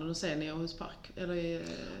vid stranden och sen i Åhus park.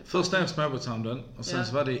 Först nere i småbåtshamnen och sen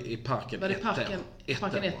så var det i parken. Var det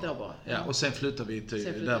parken ett år bara? Ja, och sen flyttade vi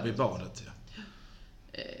till där vid badet. Ja.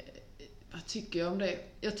 Vad tycker jag om det?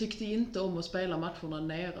 Jag tyckte inte om att spela matcherna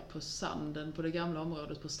nere på sanden, på det gamla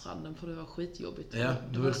området på stranden, för det var skitjobbigt. Ja,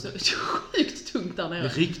 det var så sjukt tungt där nere.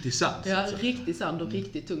 Riktig sand. Ja, riktig sand och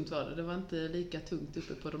riktigt tungt var det. Det var inte lika tungt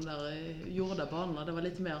uppe på de där gjorda banorna. Det var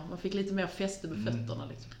lite mer, man fick lite mer fäste med fötterna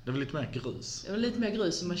liksom. Det var lite mer grus. Det var lite mer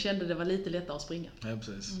grus och man kände det var lite lättare att springa. Ja,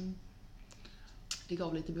 precis. Det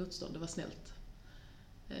gav lite motstånd, det var snällt.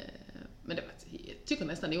 Men det var, jag tycker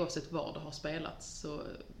nästan oavsett var det har spelats så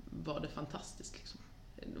var det fantastiskt liksom.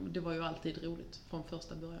 Det var ju alltid roligt från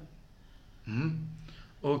första början.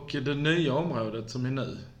 Och det nya området som är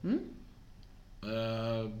nu.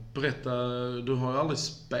 Berätta, du har ju aldrig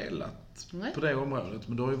spelat på det området,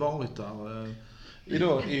 men du har ju varit där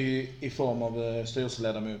idag i form av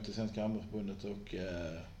styrelseledamot i Svenska handbollsförbundet och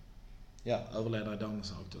överledare i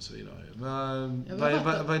damlaget och så vidare.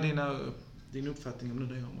 Vad är din uppfattning om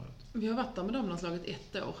det nya området? Vi har varit där med damlandslaget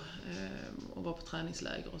 1 år och var på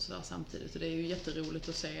träningsläger och sådär samtidigt. Och det är ju jätteroligt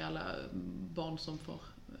att se alla barn som får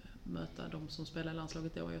möta de som spelar i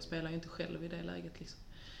landslaget då. Jag spelar ju inte själv i det läget liksom.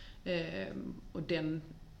 Och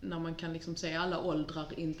när man kan liksom se alla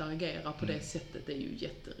åldrar interagera på det sättet, det är ju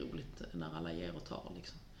jätteroligt när alla ger och tar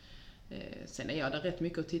liksom. Sen är jag där rätt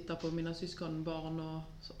mycket och tittar på mina syskonbarn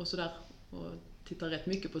och sådär. Och tittar rätt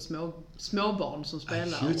mycket på småbarn som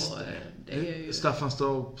spelar. Just det. Och, det är ju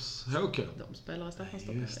Staffanstorps HK. De spelar i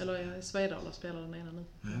Staffanstorp. Eller i Svedala spelar den ena nu.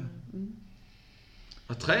 Ja.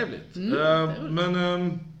 Vad trevligt.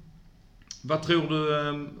 Men vad tror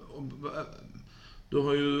du? Du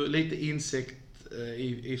har ju lite insikt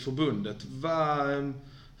i förbundet.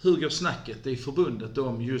 Hur går snacket i förbundet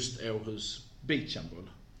om just Åhus beachhandboll?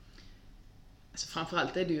 Alltså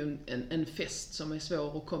framförallt är det ju en fest som är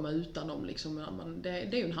svår att komma utanom. Liksom. Det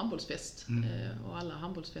är ju en handbollsfest. Och alla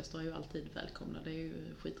handbollsfester är ju alltid välkomna. Det är ju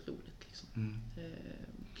skitroligt. Liksom.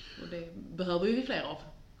 Och det behöver ju vi fler av.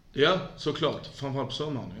 Ja, såklart. Framförallt på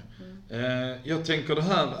sommaren. Jag tänker det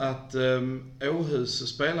här att Åhus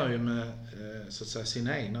spelar ju med så att säga,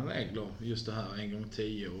 sina egna regler. Just det här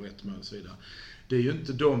 1x10 och 1 mål och så vidare. Det är ju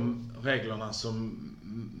inte de reglerna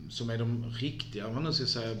som är de riktiga, om man nu ska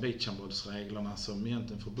säga, beachhandbollsreglerna som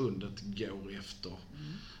egentligen förbundet går efter.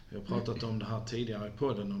 Vi har pratat om det här tidigare i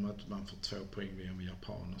podden om att man får 2 poäng vid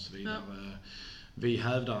Japan och så vidare. Ja. Vi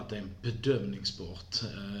hävdar att det är en bedömningssport,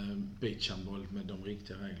 beachhandboll med de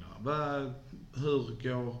riktiga reglerna. Hur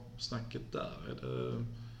går snacket där?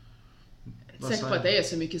 Säkert på att det är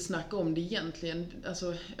så mycket snack om det egentligen.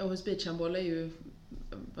 Alltså, Åhus beachhandboll är ju,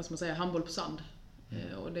 vad ska man säga, handboll på sand.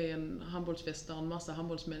 Och det är en handbollsfest där en massa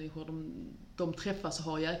handbollsmänniskor de träffas och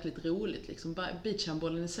har jäkligt roligt. Liksom.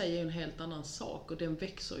 Beachhandbollen i sig är en helt annan sak och den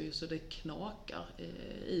växer ju så det knakar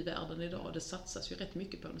i världen idag. Det satsas ju rätt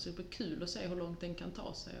mycket på den så det blir kul att se hur långt den kan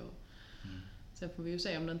ta sig. Och sen får vi ju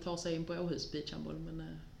se om den tar sig in på Åhus beachhandboll,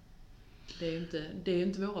 men det är ju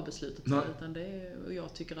inte våra beslut utan och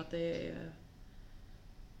jag tycker att det är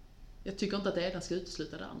jag tycker inte att det ena ska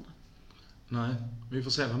utesluta det andra. Nej, vi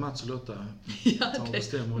får se vad Mats och Lotta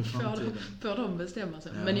bestämmer i framtiden. Får de bestämma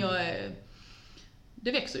sig. Ja. Men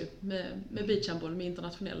det växer ju med beachhandboll, med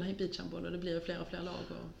internationell beachhandboll, och det blir fler och fler lag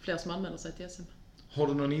och fler som anmäler sig till SM. Har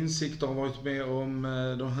du någon insikt och varit med om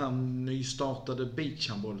de här nystartade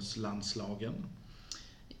beachhandbollslandslagen?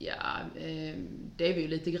 Ja, det är vi ju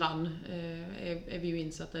lite grann. Är vi ju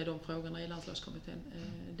insatta i de frågorna i landslagskommittén.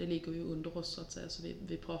 Det ligger ju under oss så att säga, så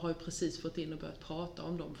vi har ju precis fått in och börjat prata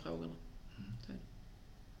om de frågorna.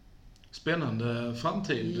 Spännande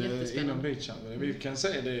framtid inom beachhandboll. Vi kan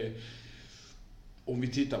säga det, om vi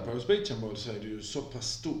tittar på beachhandboll så är det ju så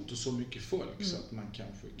pass stort och så mycket folk så att man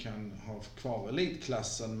kanske kan ha kvar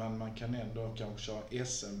elitklassen, men man kan ändå kanske ha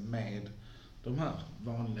SM med de här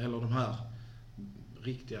vanliga, eller de här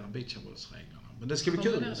riktiga beachhandbollsreglerna. Men det ska bli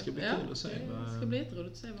kul. Det ska bli kul att se. Det ska bli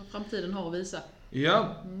jätteroligt att se vad framtiden har att visa.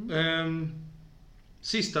 Ja.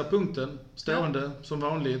 Sista punkten, stående som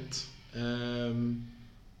vanligt.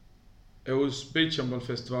 Åhus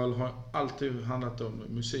beachhandbollfestival har alltid handlat om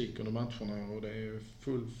musik under matcherna, och det är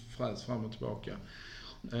full fräs fram och tillbaka.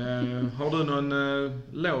 Har du någon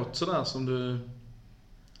låt sådär som du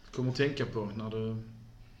kommer tänka på när du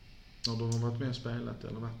har varit med och spelat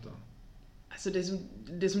eller varit där? Alltså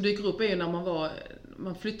det som dyker upp är ju när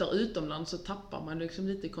man flyttar utomlands, så tappar man liksom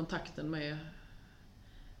lite kontakten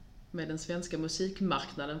med den svenska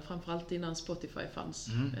musikmarknaden, framförallt innan Spotify fanns.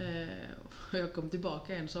 Jag kom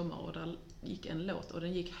tillbaka en sommar och där gick en låt, och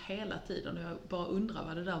den gick hela tiden, och jag bara undrar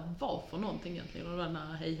vad det där var för någonting egentligen. Och det var den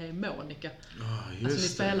här Hej Hej Monica. Alltså ni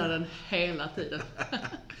spelade den hela tiden.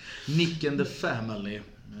 Nick and the Family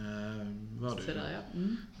var det ju.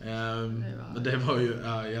 Där, men det var ju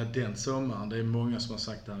den sommaren. Det är många som har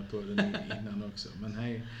sagt det här på den innan också. Men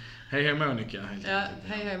Hej Hej Monica. Hej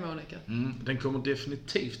Hej Monica. Den kommer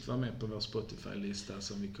definitivt vara med på vår Spotify-lista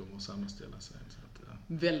som vi kommer att sammanställa sen. Så att,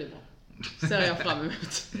 väldigt bra. Ser jag fram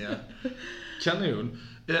emot. Kanon.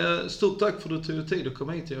 Stort tack för att du tog tid att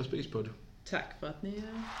komma hit till Åhus Beachpod. Tack för att ni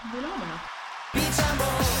ville ha mig här.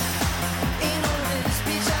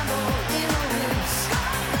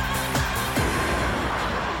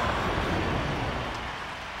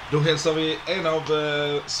 Då hälsar vi en av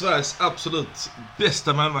Sveriges absolut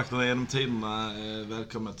bästa målvakter genom tiderna.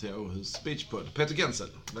 Välkommen till Åhus Beachpod. Peter Gensel,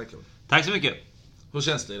 välkommen. Tack så mycket. Hur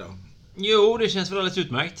känns det idag? Jo, det känns väl alldeles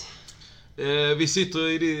utmärkt. Vi sitter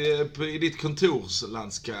i ditt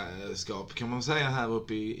kontorslandskap kan man säga, här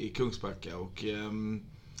uppe i Kungsbacka. Och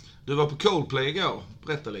du var på Coldplay igår.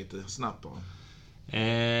 Berätta lite snabbt bara.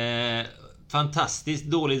 Fantastiskt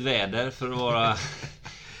dåligt väder för att vara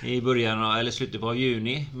i början eller slutet på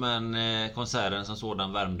juni, men konserten som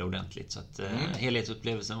sådan värmde ordentligt, så att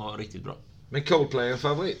helhetsupplevelsen var riktigt bra. Men Coldplay är en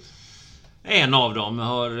favorit? En av dem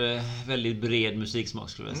har väldigt bred musiksmak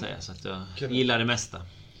skulle jag säga, så att jag gillar det mesta.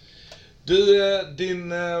 Du,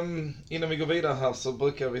 innan vi går vidare här så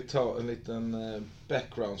brukar vi ta en liten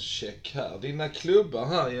background check här. Dina klubbar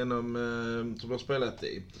här genom som du har spelat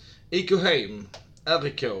i: IK Heim,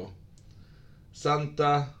 RK,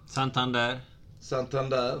 Santander,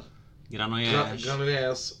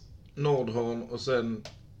 Granollers, Nordhorn och sen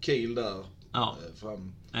Kiel där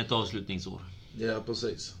fram. Ett avslutningsår. Ja,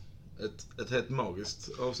 precis. Ett helt magiskt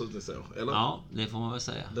avslutningsår, eller? Ja, det får man väl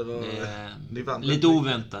säga. Det var lite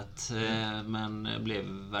oväntat, men blev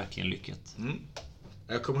verkligen lyckat.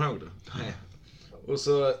 Jag kommer ihåg det. Ja. Och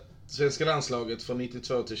så svenska landslaget från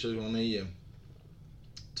 92 till 2009.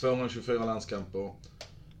 224 landskamper,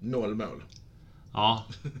 0 mål. Ja,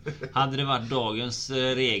 hade det varit dagens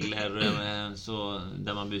regler så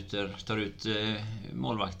där man tar ut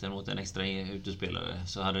målvakten mot en extra utespelare,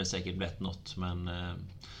 så hade det säkert blivit något, men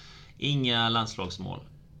inga landslagsmål.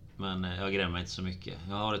 Men jag grämer mig inte så mycket.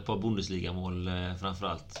 Jag har ett par Bundesliga-mål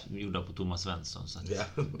framförallt gjorda på Thomas Svensson, så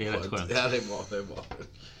det är rätt skönt. Ja, det är bra.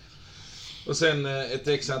 Och sen ett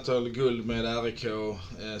x-antal guld med RK,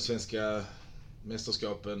 svenska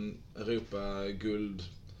mästerskapen, Europa, guld,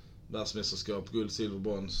 världsmästerskap, guld, silver,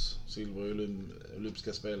 brons, silver i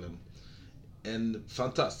olympiska spelen. En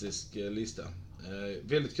fantastisk lista.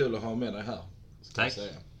 Väldigt kul att ha med dig här. Tack.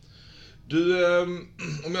 Du,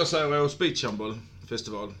 om jag säger Åhus Beachhandboll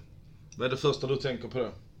festival, vad är det första du tänker på då?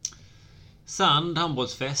 Sand,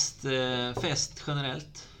 handbollsfest, fest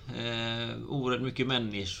generellt. Oerhört mycket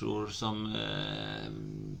människor som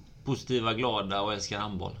positiva, glada och älskar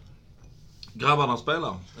handboll. Grabbarna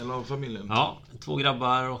spelar? Eller familjen? Ja, 2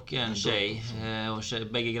 grabbar och en tjej.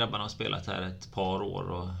 Bägge grabbarna har spelat här ett par år,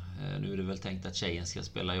 och nu är det väl tänkt att tjejen ska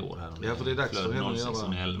spela i år här. Ja, för det är dags för henne att 06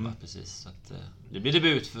 och 11, precis. Så att, det blir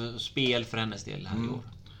debut för spel för hennes del här i år.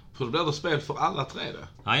 För det blir det spel för alla 3 det.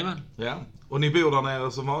 Jajamän. Ja. Och ni bor där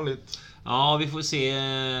nere som vanligt? Ja, vi får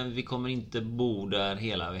se. Vi kommer inte bo där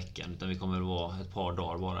hela veckan, utan vi kommer vara ett par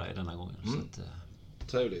dagar bara i denna gången. Så att,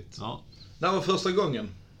 trevligt. Ja. När var första gången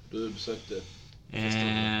du besökte?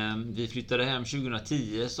 Vi flyttade hem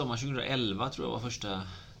 2010, sommar 2011 tror jag var första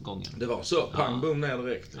gången. Det var så, pang bom ner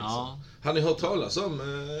direkt liksom. Ja. Har ni hört talas om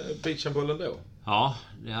beachhandbollen då? Ja,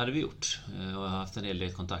 det hade vi gjort. Och jag har haft en hel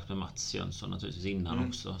del kontakt med Mats Jönsson naturligtvis innan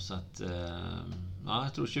också. Så att, ja,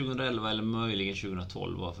 jag tror 2011 eller möjligen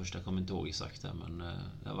 2012 var första, jag kommer inte ihåg exakt där. Men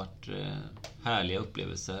det har varit härliga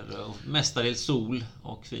upplevelser. Och mestadels sol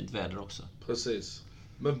och fint väder också. Precis.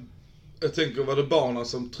 Men jag tänker, var det barnen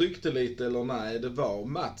som tryckte lite eller nej? Det var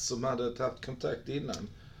Mats som hade tagit kontakt innan.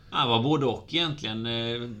 Ja, det var både och egentligen.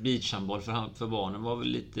 Beachhandboll för barnen var väl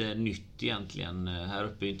lite nytt egentligen. Här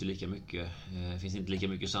uppe är inte lika mycket. Det finns inte lika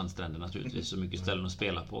mycket sandstränder naturligtvis. Så mycket ställen att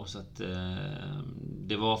spela på. Så att,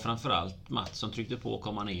 det var framförallt Mats som tryckte på att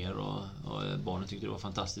komma ner. Och barnen tyckte det var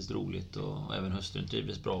fantastiskt roligt. Och även hösten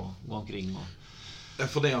trivdes bra att gå omkring.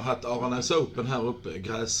 För ni har haft Avsnitt Open här uppe.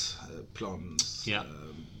 Gräsplans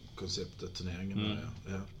konceptet, turneringen.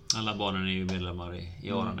 Ja. Alla barnen är ju medlemmar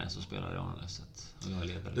i Avsnitt och spelar i Avsnitt. Så att jag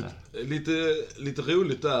leder där. Lite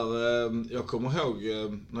roligt där. Jag kommer ihåg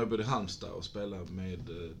när jag bodde i Halmstad och spelade med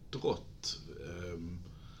Drott.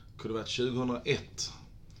 Kunde varit 2001.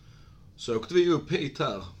 Så åkte vi upp hit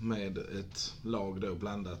här med ett lag då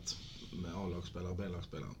blandat med A-lagsspelare och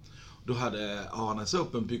B-lagsspelare. Då hade Avsnitt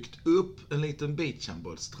Open byggt upp en liten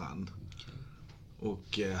beachhandbollstrand.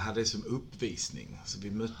 Och hade det som uppvisning. Så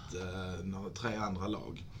vi mötte 3 andra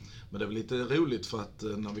lag. Men det var lite roligt för att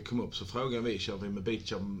när vi kom upp så frågade vi, kör vi med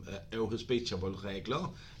Åhus beachhandbollregler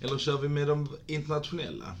eller kör vi med de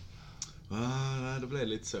internationella? Nej, det blev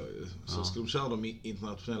lite så. Så skulle de köra de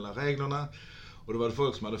internationella reglerna. Och det var det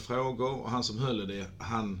folk som hade frågor och han som höll det,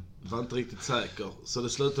 han var inte riktigt säker. Så det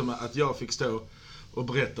slutade med att jag fick stå och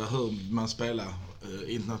berätta hur man spelar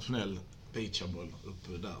internationell beachhandboll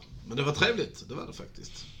uppe där. Men det var trevligt, det var det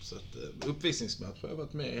faktiskt. Så att uppvisningsmatch har jag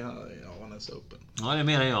varit med här i Avsnitt Open. Ja, det är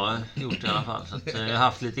mer än jag har gjort i alla fall. Så att, jag har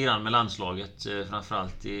haft lite grann med landslaget,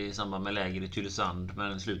 framförallt i samband med läger i Tylösand,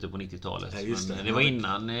 men slutet på 90-talet. Ja, men det var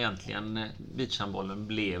innan egentligen beachhandbollen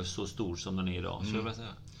blev så stor som den är idag, så jag vill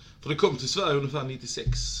säga. För det kom till Sverige ungefär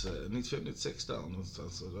 95-96 där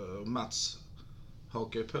någonstans. Och Mats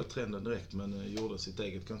hakade på trenden direkt, men gjorde sitt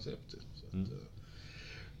eget koncept. Så att,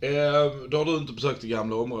 då har du inte besökt det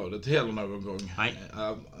gamla området heller någon gång? Nej.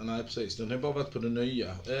 Nej, precis. Den har bara varit på det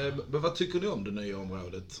nya. Men vad tycker ni om det nya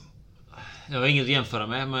området? Jag har inget att jämföra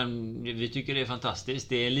med, men vi tycker det är fantastiskt.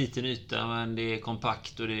 Det är en liten yta, men det är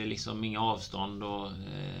kompakt och det är liksom inga avstånd. Och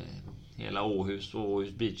hela Åhus och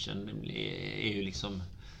Åhus beachen är ju liksom...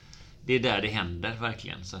 Det är där det händer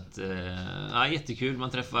verkligen. Så att, ja, jättekul. Man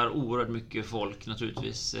träffar oerhört mycket folk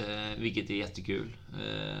naturligtvis, vilket är jättekul.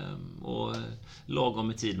 Och lagom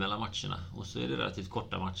med tid mellan matcherna. Och så är det relativt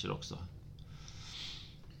korta matcher också.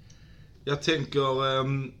 Jag tänker,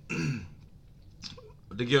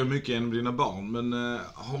 det går mycket genom dina barn, men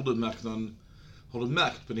har du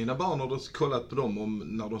märkt på dina barn, har du kollat på dem om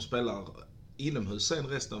när de spelar inomhus sen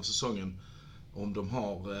resten av säsongen, om de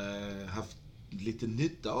har haft lite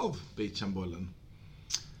nytta av beachhandbollen?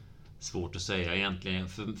 Svårt att säga egentligen.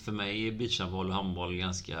 För mig är beachhandboll och handboll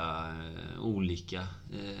ganska olika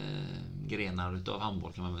grenar utav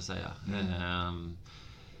handboll, kan man väl säga.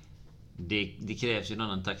 Det krävs ju en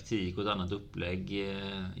annan taktik och ett annat upplägg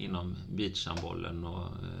inom beachhandbollen, och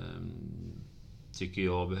tycker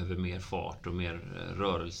jag behöver mer fart och mer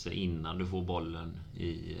rörelse innan du får bollen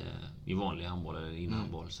i vanlig handboll eller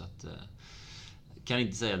inhandboll. Så att kan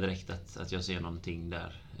inte säga direkt att jag ser någonting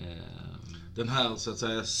där. Den här så att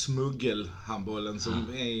säga smuggelhandbollen som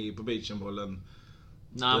är på beachhandbollen.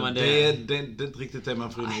 Nej, men det är inte riktigt det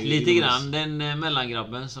man får in i. Lite grann. Den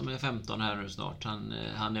mellangrabben som är 15 här nu snart,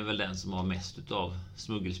 han är väl den som har mest utav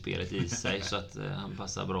smuggelspelet i sig. Så att han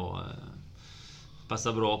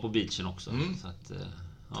passar bra på beachen också. Så att,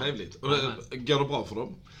 ja. Trevligt. Och går det bra för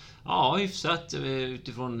dem? Ja, hyfsat.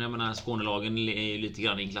 Utifrån, jag menar, Skånelagen är lite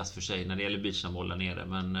grann i en klass för sig när det gäller beachhandboll där nere.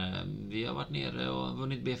 Men vi har varit nere och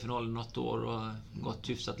vunnit B-finalen något år och gått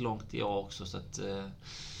hyfsat långt i A också. Så att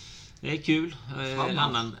det är kul.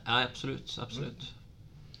 Ja, absolut.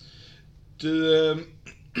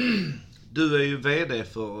 Du är ju vd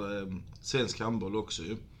för svensk handboll också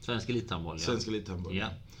ju. Svensk elithandboll, ja. Svensk elithandboll. Ja.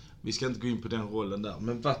 Vi ska inte gå in på den rollen där.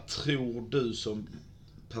 Men vad tror du som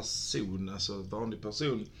person, alltså vanlig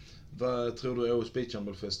person, vad tror du Åhus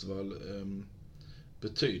beachhandbollfestival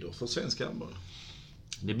betyder för svensk handboll?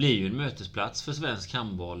 det blir ju en mötesplats för svensk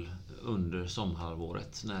handboll under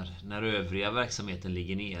sommarhalvåret när övriga verksamheten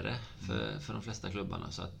ligger nere för de flesta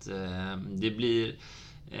klubbarna. Så att det blir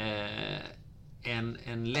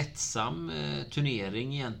en lättsam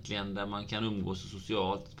turnering egentligen, där man kan umgås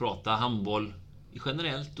socialt, prata handboll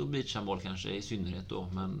generellt och beachhandboll kanske i synnerhet då,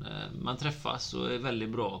 men man träffas och är väldigt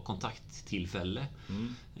bra kontakttillfälle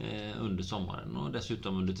under sommaren, och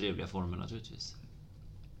dessutom under trevliga former naturligtvis.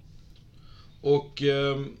 Och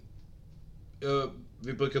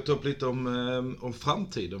vi brukar ta upp lite om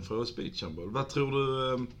framtiden för Åhus beachhandboll.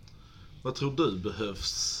 Vad tror du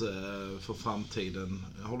behövs för framtiden?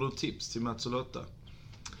 Har du tips till Mats och Lotta?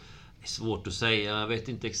 Det är svårt att säga. Jag vet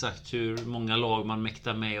inte exakt hur många lag man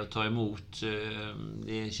mäktar med att ta emot.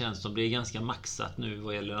 Det känns som det är ganska maxat nu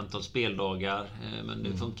vad gäller antal speldagar. Men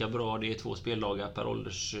det funkar bra. Det är 2 speldagar per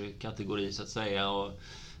ålderskategori så att säga. Och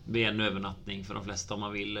det är en övernattning för de flesta om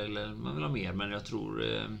man vill, eller man vill ha mer. Men jag tror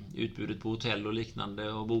utbudet på hotell och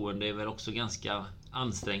liknande och boende är väl också ganska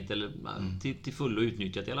ansträngt, eller till fullo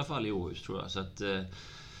utnyttjat i alla fall i Åhus, tror jag. Så att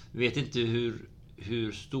vet inte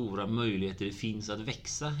hur stora möjligheter det finns att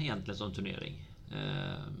växa egentligen som turnering.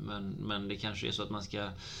 Men det kanske är så att man ska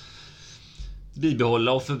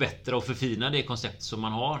bibehålla och förbättra och förfina det koncept som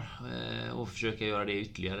man har och försöka göra det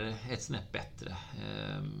ytterligare ett snäpp bättre.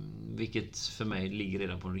 Vilket för mig ligger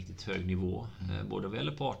redan på en riktigt hög nivå. Både vad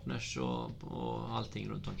gäller partners och allting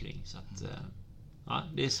runt omkring. Så att, ja,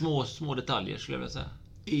 det är små detaljer skulle jag vilja säga.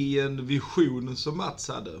 I en vision som Mats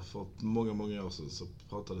hade för många år sedan så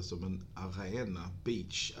pratades det om en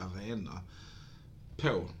beach arena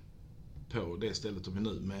på det stället de är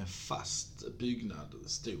nu, med en fast byggnad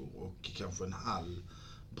stor och kanske en hall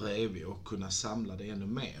bredvid, och kunna samla det ännu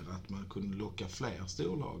mer, att man kunde locka fler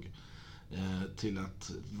storlag till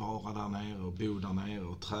att vara där nere och bo där nere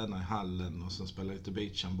och träna i hallen och sen spela lite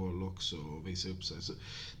beachhandboll också och visa upp sig. Så,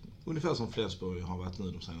 ungefär som Flensburg har varit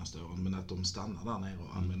nu de senaste åren, men att de stannar där nere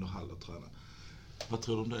och använder hall och tränar. Vad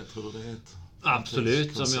tror du om det? Tror du det är ett...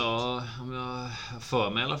 Absolut, om jag för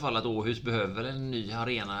mig i alla fall att Åhus behöver en ny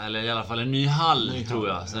arena, eller i alla fall en ny hall tror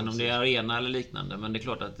jag. Sen om det är arena eller liknande, men det är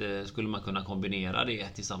klart att skulle man kunna kombinera det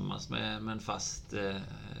tillsammans med en fast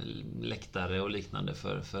läktare och liknande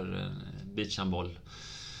för beachhandboll,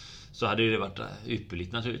 så hade det varit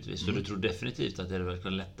ypperligt naturligtvis. Så du tror definitivt att det är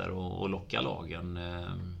verkligen lättare att locka lagen.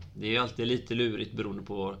 Det är ju alltid lite lurigt beroende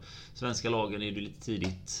på svenska lagen. Är det lite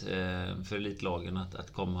tidigt för elitlagen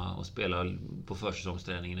att komma och spela på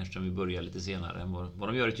försäsongsträningen, eftersom vi börjar lite senare än vad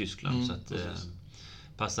de gör i Tyskland. Så att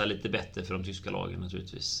passar lite bättre för de tyska lagen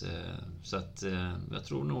naturligtvis. Så att jag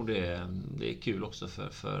tror nog det är kul också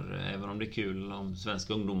för även om det är kul om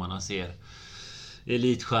svenska ungdomarna ser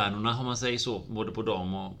elitstjärnorna, om man säger så, både på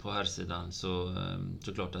dam och på herrsidan, så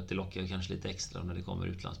klart att det lockar kanske lite extra när det kommer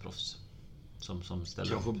utlandsproffs som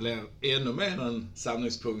ställer kanske upp. Blir ännu mer en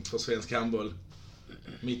samlingspunkt för svensk handboll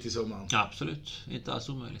mitt i sommaren. Absolut, inte alls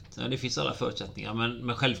omöjligt. Det finns alla förutsättningar,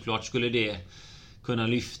 men självklart skulle det kunna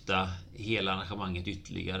lyfta hela arrangemanget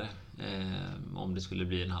ytterligare om det skulle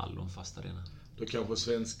bli en hall och en fast arena. Då kanske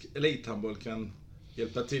svensk elithandboll kan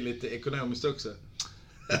hjälpa till lite ekonomiskt också.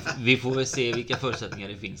 Vi får väl se vilka förutsättningar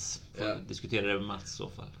det finns. Diskutera det med Mats i så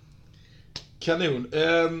fall. Kanon.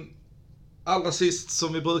 Allra sist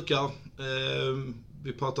som vi brukar,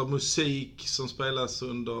 vi pratar musik som spelas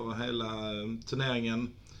under hela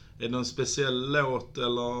turneringen. Är det någon speciell låt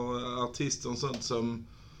eller artist och sånt som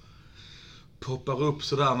poppar upp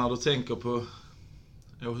sådär när du tänker på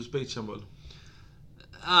Åhus beachhandboll?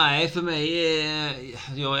 Nej, för mig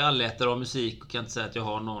jag är allätare av musik och kan inte säga att jag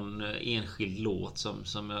har någon enskild låt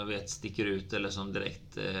som jag vet sticker ut eller som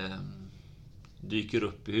direkt dyker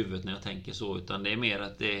upp i huvudet när jag tänker så, utan det är mer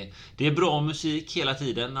att det är bra musik hela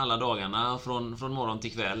tiden, alla dagarna från morgon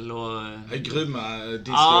till kväll. Och grymma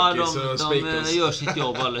discjockeys och speakers. De gör sitt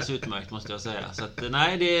jobb alldeles utmärkt, måste jag säga. Så att,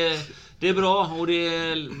 nej, det är bra och det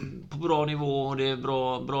är på bra nivå och det är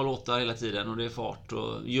bra låtar hela tiden och det är fart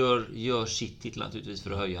och gör sitt till naturligtvis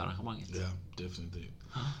för att höja arrangemanget. Ja, definitivt.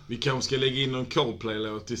 Vi kanske ska lägga in någon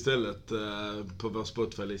Coldplay-låt istället på vår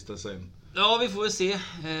Spotify-lista sen. Ja, vi får väl se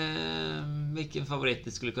vilken favorit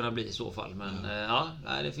det skulle kunna bli i så fall. Men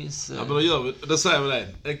det finns... Ja, men då säger vi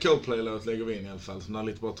det. En Coldplay-låt lägger vi in i alla fall, som har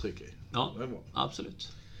lite bra tryck i. Ja, det är bra.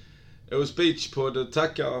 Absolut. Åhus Beachpodd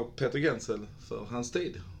tackar Peter Gensel för hans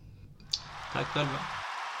tid. Tack själva.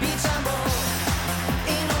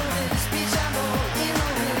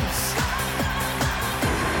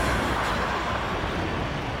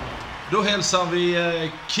 Då hälsar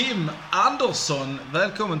vi Kim Andersson.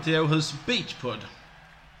 Välkommen till Åhus Beachpodd.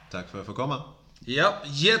 Tack för att jag får komma. Ja,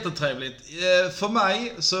 jättetrevligt. För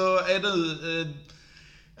mig så är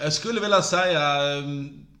du Jag skulle vilja säga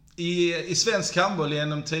i svensk handboll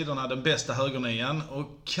genom tiderna den bästa högernian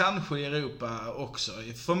och kanske i Europa också.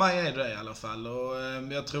 För mig är det i alla fall och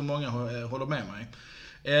jag tror många håller med mig.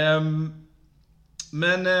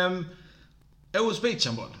 Men Åhus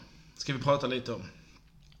beachhandboll ska vi prata lite om.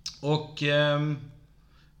 Och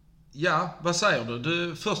ja, vad säger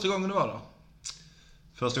du? Första gången du var där?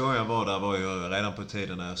 Första gången jag var där var ju redan på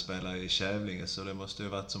tiden när jag spelade i Kävlinge, så det måste ju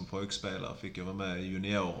varit som pojkspelare. Fick jag vara med i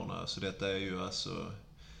juniorerna, så detta är ju alltså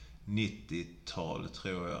 90-tal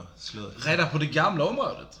tror jag. Redan på det gamla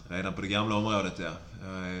området? Redan på det gamla området, ja.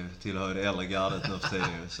 Jag tillhör det äldre gardet nu för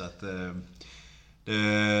tiden. Så att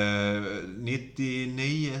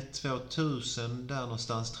 99-2000 där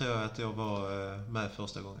någonstans tror jag att jag var med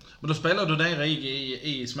första gången. Men då spelade du nere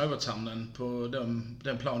i småbåtshamnen på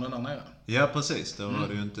den planen där nere? Ja, precis. Då var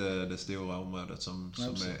det ju inte det stora området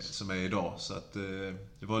som är idag. Så att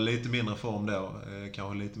det var lite mindre form då.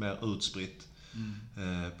 Kanske lite mer utspritt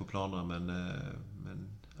på planerna. Men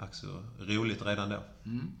också roligt redan då.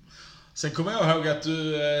 Sen kommer jag ihåg att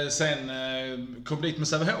du sen kom dit med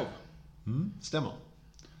Sävehof. Stämmer.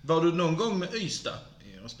 Var du någon gång med Ystad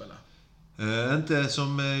att spela? Inte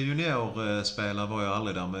som juniorspelare var jag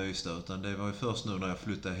aldrig där med Ystad, utan det var ju först nu när jag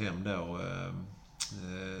flyttade hem då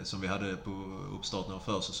som vi hade på uppstarten av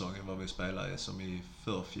försäsongen var vi spelare som i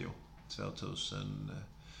förfjol 2000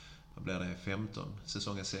 vad blev det 15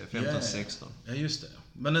 säsongen 15-16. Ja just det.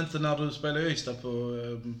 Men inte när du spelade i Ystad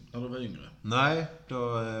när du var yngre? Nej, då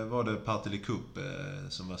var det Partille Cup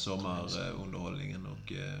som var sommarunderhållningen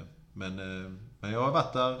och men jag har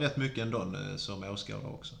varit där rätt mycket ändå som åskådare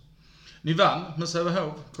också. Ni vann med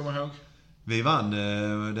Sävehof, kommer jag ihåg? Vi vann,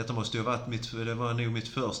 detta måste ju ha varit det var nog mitt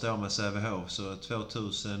första år med Sävehof, så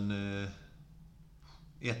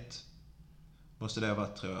 2001 måste det ha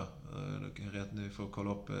varit tror jag. Rätt, ni får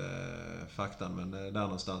kolla upp faktan, men där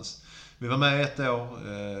någonstans. Vi var med ett år,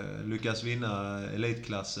 lyckas vinna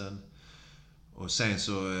elitklassen. Och sen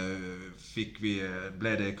så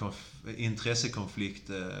blev det intressekonflikt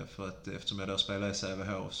för att eftersom jag då spelade i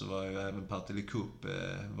Sävehof så var ju även Partille Cup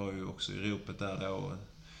var ju också i ropet där då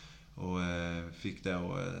och fick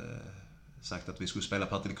då sagt att vi skulle spela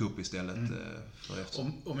Partille Cup istället för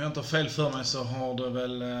efter. Om jag inte har fel för mig så har det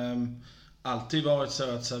väl alltid varit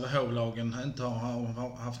så att Sävehof-lagen inte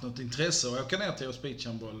har haft något intresse att åka ner till Åhus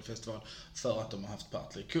beachhandbollfestival för att de har haft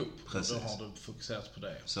Partille Cup. Precis. Och då har det fokuserats på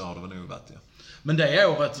det. Så har det väl nog varit, ja. Men det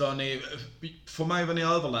året var ni, för mig var ni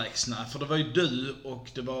överlägsna. För det var ju du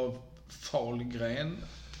och det var Fahlgren,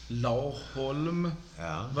 Larholm.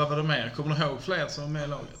 Ja. Vad var det mer? Kommer du ihåg fler som var med i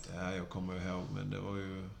laget? Ja, jag kommer ihåg, men det var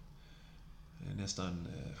ju nästan,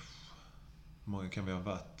 hur många kan vi ha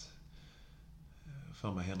varit?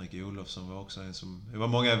 För mig Henrik Olofsson var också en som, det var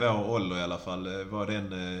många i vår ålder i alla fall, var den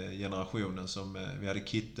generationen som, vi hade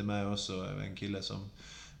Kitte med oss och en kille som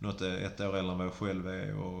något ett år äldre än vad jag själv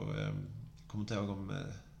är och kommer inte ihåg om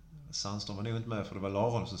Sandström var nog inte med för det var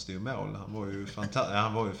Laron som stod i mål. Han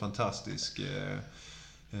var ju fantastisk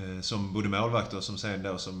som både målvakt och som sen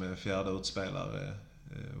då som fjärde utspelare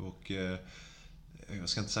och jag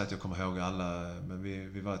ska inte säga att jag kommer ihåg alla, men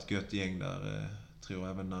vi var ett gött gäng där. Tror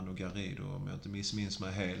även Nano Garrido, om jag inte missminns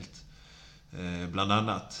mig helt. Bland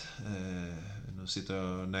annat. Nu sitter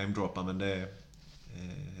jag och namedroppar, men det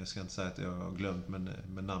jag ska inte säga att jag har glömt, men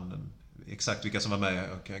namnen. Exakt vilka som var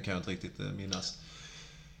med kan jag inte riktigt minnas.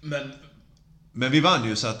 Men vi vann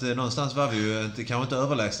ju, så att någonstans var vi ju kanske inte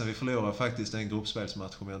överlägsna. Vi förlorade faktiskt en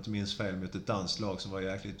gruppspelsmatch, om jag inte minns fel, mot ett danskt lag som var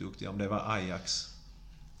jäkligt duktiga. Om det var Ajax.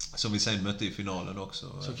 Som vi sen mötte i finalen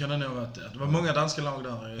också. Så kan det nog vara det. Det var många danska lag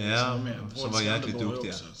där som var jäkligt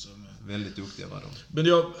duktiga. Också, väldigt duktiga var de.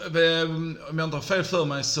 Men om jag inte har fel för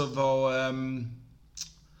mig så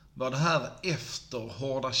var det här efter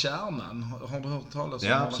Hårda Kärnan. Har du hört talas om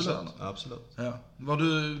Hårda Kärnan? Absolut. Ja. Var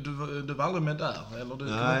du var aldrig med där? Eller du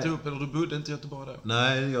kom inte upp, eller du bodde inte i Göteborg då?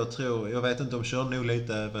 Nej, jag vet inte, de körde nog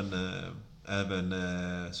lite även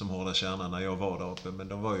som Hårda Kärnan när jag var där uppe. Men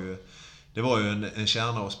det var ju en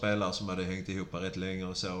kärna av spelare som hade hängt ihop rätt länge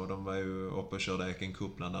och så. Och de var ju uppe och körde Eken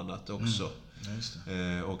Cup bland annat också. Just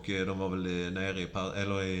det. Och de var väl nere i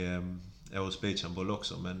Åhus beachhandboll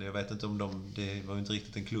också. Men jag vet inte om det var ju inte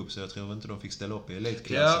riktigt en klubb, så jag tror inte de fick ställa upp i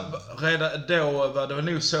elitklassen. Ja, redan då var det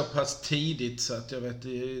nog så pass tidigt så att jag vet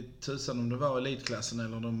tusan om det var elitklassen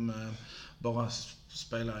eller de bara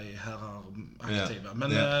spelar i herrar aktiva. Ja,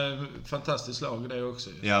 men fantastiskt lag det också.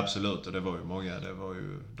 Ja, absolut. Och det var ju många. Det var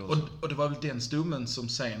ju och det var väl den stommen som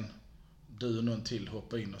sen du och någon till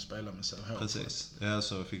hoppade in och spelade med Sävehof. Precis. Ja,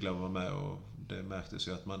 så fick lov att vara med och det märktes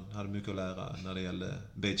ju att man hade mycket att lära när det gällde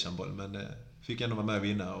beachhandboll. Men fick ändå vara med och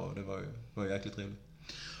vinna och det var jäkligt roligt.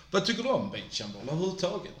 Vad tycker du om beachhandboll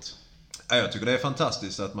överhuvudtaget? Jag tycker det är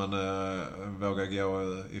fantastiskt att man vågar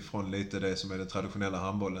gå ifrån lite det som är den traditionella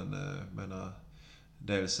handbollen.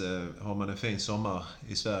 Dels har man en fin sommar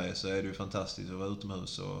i Sverige så är det ju fantastiskt att vara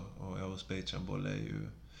utomhus och Åhus beachhandboll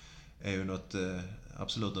är ju något,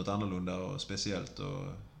 absolut något annorlunda och speciellt och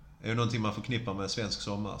är ju någonting man förknippar med svensk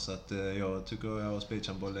sommar, så att jag tycker Åhus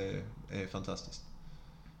beachhandboll är fantastiskt.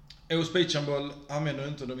 Åhus beachhandboll använder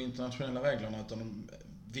inte de internationella reglerna utan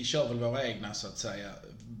vi kör väl våra egna så att säga.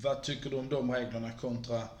 Vad tycker du om de reglerna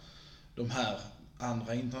kontra de här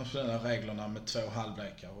andra internationella reglerna med 2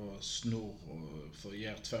 halvlekar och snurr och för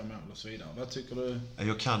ger 2 mål och så vidare? Vad tycker du?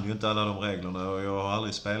 Jag kan ju inte alla de reglerna och jag har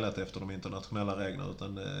aldrig spelat efter de internationella reglerna,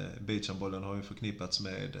 utan beachhandbollen har ju förknippats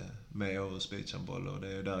med Åhus beachhandboll och det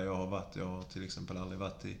är ju där jag har varit. Jag har till exempel aldrig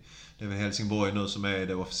varit i, det är väl Helsingborg nu som är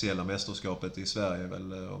det officiella mästerskapet i Sverige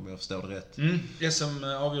väl, om jag förstår det rätt. SM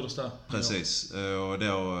avgjordes där. Precis, och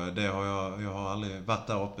jag har aldrig varit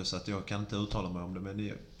där uppe så att jag kan inte uttala mig om det,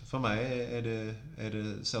 men för mig är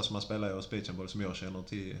det så som man spelar i Åhus beachhandboll som jag känner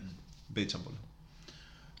till beachhandboll.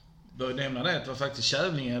 Bör nämna det att det var faktiskt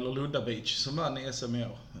Kävlinge eller Lunda Beach som vann i SM i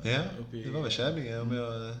år. Ja, det var väl Kävlinge om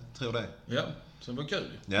jag tror det. Ja, så det var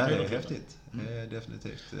kul. Ja, det är häftigt.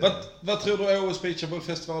 Definitivt. Vad tror du Åhus beachhandboll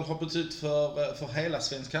festival har betytt för hela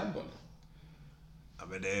svensk handboll? Ja,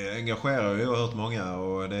 men det engagerar ju oerhört många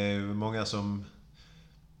och det är många som...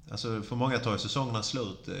 Alltså för många tar ju säsongerna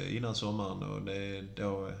slut innan sommaren och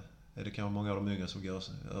då är det kanske många av de yngre som går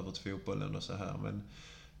över till fotbollen och så här. Men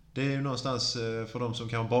det är ju någonstans, för de som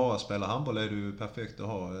kan bara spela handboll är det ju perfekt att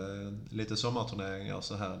ha lite sommarturneringar och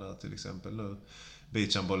så här, där till exempel nu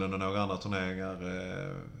beachhandbollen och några andra turneringar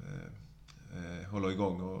håller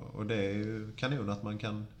igång och det är ju kanon att man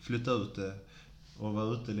kan flytta ut det och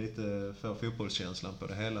vara ute lite för fotbollskänslan på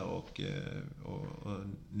det hela och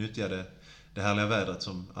nyttja det härliga vädret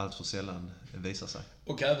som allt för sällan visar sig.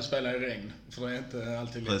 Och även spela i regn, för det är inte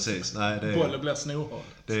alltid lätt. Precis, nej, bollen blir snorhård.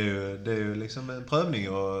 Det är ju liksom en prövning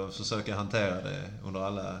att försöka hantera det under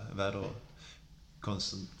alla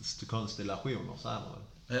väderkonstellationer så här.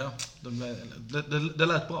 Ja, det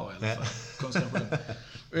lät bra i alla fall. Konstellation.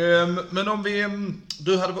 Men om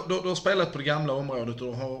du har spelat på det gamla området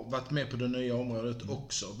och har varit med på det nya området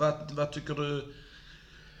också. Vad tycker du?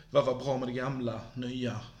 Vad var bra med det gamla,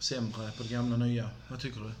 nya, sämre på det gamla, nya? Vad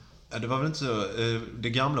tycker du? Ja, det var väl inte så, det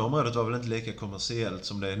gamla området var väl inte lika kommersiellt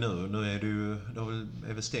som det är nu. Nu är det ju,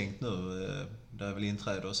 är väl stängt nu, där är väl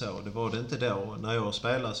inträde och så. Det var det inte då. När jag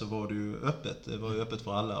spelade så var det ju öppet. Det var ju öppet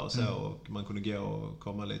för alla och så. Och man kunde gå och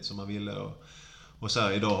komma lite som man ville. Och så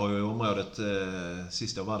här, idag har ju området,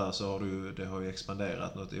 sist jag var där så har det har ju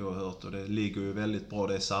expanderat något oerhört. Och det ligger ju väldigt bra,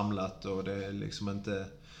 det är samlat och det är liksom inte...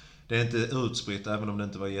 Det är inte utspritt, även om det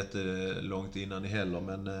inte var jättelångt innan heller.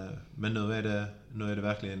 Men nu är det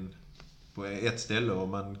verkligen på ett ställe och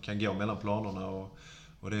man kan gå mellan planerna.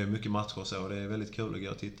 Och det är mycket matcher och så. Och det är väldigt kul att gå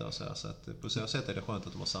och titta och så här. Så att på så sätt är det skönt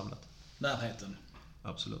att de har samlat. Närheten.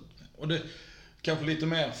 Absolut. Och det kanske lite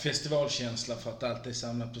mer festivalkänsla för att allt är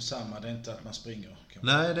samlat på samma. Det är inte att man springer.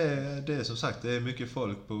 Nej, det är som sagt, det är mycket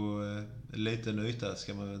folk på liten yta.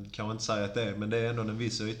 Ska man kanske inte säga att det är. Men det är ändå en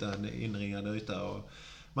viss yta, en inringad yta. Och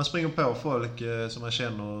man springer på folk som man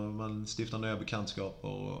känner och man stiftar nya bekantskaper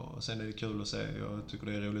och sen är det kul att se. Jag tycker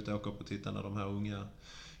det är roligt att åka upp och titta när de här unga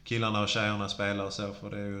killarna och tjejerna spelar och så, för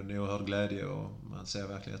det är ju en oerhörd glädje och man ser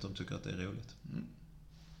verkligen att de tycker att det är roligt.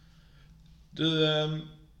 Du,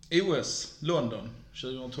 OS, London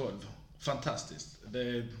 2012, fantastiskt.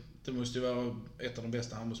 Det måste ju vara ett av de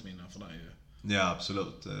bästa handbollsminnena för dig. Ja,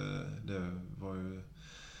 absolut. Det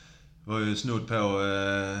var ju snudd på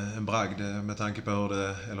en bragd med tanke på hur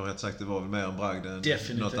det, eller rätt sagt det var väl mer en bragd än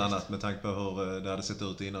något annat med tanke på hur det hade sett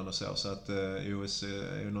ut innan och så att OS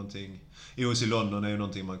är ju någonting, OS i London är ju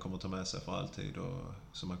någonting man kommer ta med sig för alltid och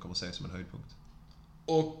som man kommer se som en höjdpunkt.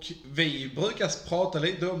 Och vi brukar prata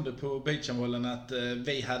lite om det på beachhandbollen att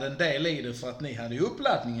vi hade en del i det för att ni hade ju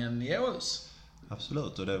uppladdningen i Åhus.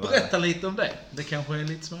 Absolut. Och det var... Berätta lite om det. Det kanske är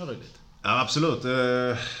lite småroligt. Ja, absolut.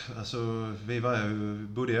 Alltså, vi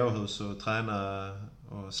bodde i Åhus och tränade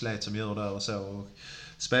och slet som djur där och så. Och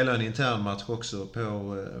spelade en intern match också på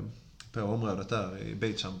området där i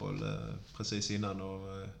beachhandboll precis innan.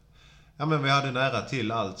 Och, ja, men vi hade nära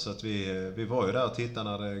till allt så att vi var ju där och tittade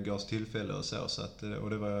när det gavs tillfälle och så. Så att, och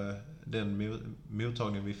det var, den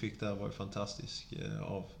mottagningen vi fick där var ju fantastisk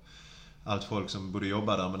av allt folk som borde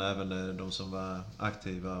jobba där, men även de som var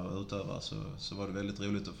aktiva och utövare, så var det väldigt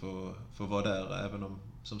roligt att få vara där, även om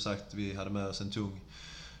som sagt vi hade med oss en tung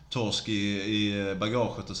torsk i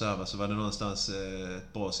bagaget och så var det någonstans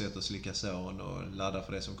ett bra sätt att slicka såren och ladda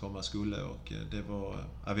för det som komma skulle, och det var,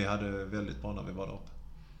 ja, vi hade väldigt bra när vi var där uppe.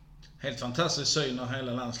 helt fantastisk syn när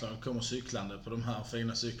hela landslaget kommer cyklande på de här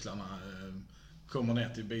fina cyklarna. Kommer ner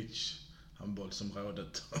till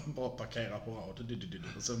beachhandbollsområdet och bara parkerar på rad.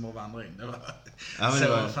 Och sen må vandra in. Det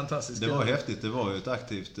var fantastiskt. Det var häftigt. Det var ju ett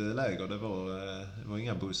aktivt läger. Det var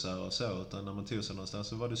inga bussar och så. Utan när man tog sig någonstans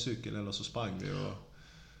så var det cykel eller så sprang vi.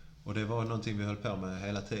 Och det var någonting vi höll på med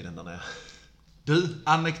hela tiden där nere. Du,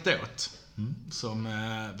 anekdot. Som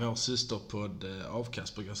vår systerpodd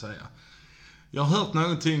Avkast brukar säga. Jag har hört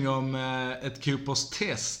någonting om ett Coopers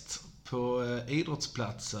test på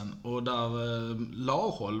idrottsplatsen och där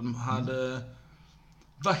Larholm hade...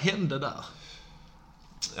 Vad hände där?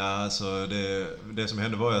 Ja, alltså det som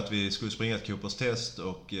hände var ju att vi skulle springa ett Coopers test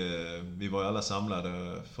och vi var ju alla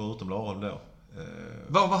samlade förutom Larholm då.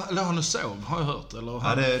 Låg han och sov, har jag hört? Eller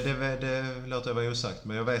ja, det låter jag vara osagt.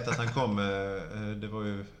 Men jag vet att han kom, det var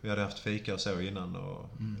ju, vi hade haft fika och så innan och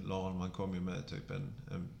Larholm han kom ju med typ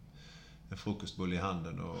en frukostbulle i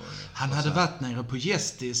handen. Han hade varit nere på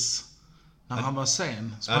Gästis när han var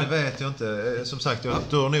sen. Ja, det vet jag inte. Som sagt,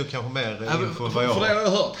 du har nog kanske mer info än vad jag har. För det har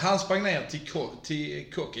jag hört. Han sprang ner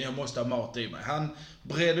till kocken. Jag måste ha mat i mig. Han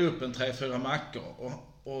bredde upp en 3-4 mackor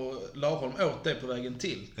och Larholm åt det på vägen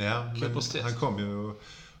till. Ja, men han kom ju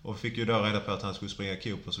och fick ju då reda på att han skulle springa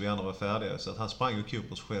Coopers och vi andra var färdiga. Så att han sprang ju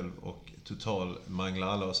Coopers själv och total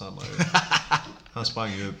manglade alla oss andra. Han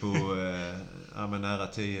sprang ju på nära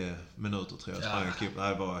 10 minuter tror jag. Sprang Coopers.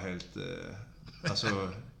 Det var helt... alltså...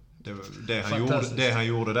 Det han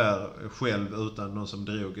gjorde där själv utan någon som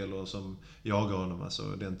drog eller som jagade honom, alltså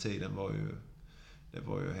den tiden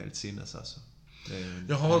var ju helt sinnes alltså.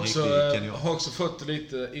 Jag har också fått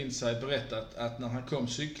lite insight berättat att när han kom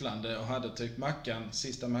cyklande och hade typ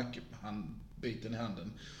sista biten i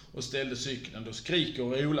handen och ställde cykeln, då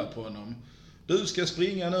skriker Ola på honom: du ska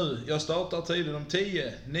springa nu, jag startar tiden om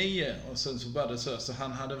 10, 9 och sen så var det så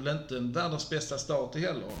han hade väl inte världens bästa start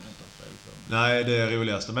heller. Nej, det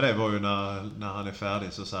roligaste med det var ju när han är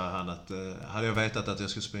färdig så sa han att hade jag vetat att jag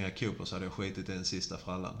skulle springa Cooper så hade jag skitit i den sista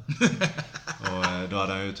frallan. Och då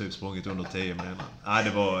hade han ju typ sprungit under 10 menar. Nej, det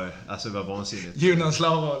var vansinnigt. Jonas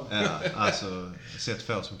Larholm. Ja, alltså sett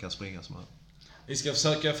få som kan springa som han. Vi ska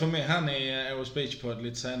försöka få med han i Åhus Beachpodd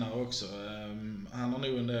lite senare också. Han har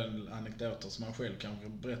nog en del anekdoter som han själv kanske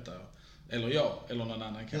berättar. Eller jag, eller någon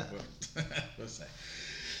annan kanske. Ja.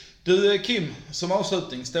 Du Kim, som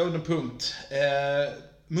avslutning, stående punkt.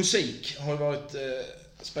 Musik har ju varit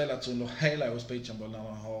spelats under hela Åhus Beachhandboll när det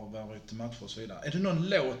har varit matcher och så vidare. Är det någon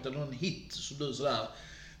låt eller någon hit som du sådär,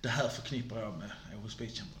 det här förknippar jag med Åhus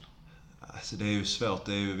Beachhandboll? Alltså det är ju svårt,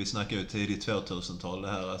 vi snackar ju tidigt 2000-tal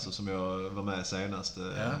det här, alltså som jag var med senast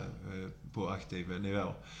på aktiv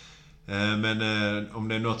nivå. Men om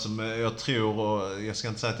det är något som jag tror, och jag ska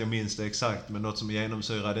inte säga att jag minns det exakt, men något som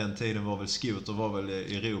genomsyrade den tiden var väl Scooter, var väl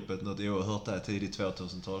i ropet något jag har hört där tidigt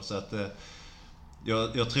 2000-tal. Så att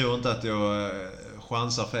jag tror inte att jag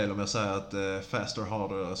chansar fel om jag säger att Faster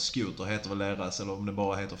Harder Scooter heter väl deras, eller om det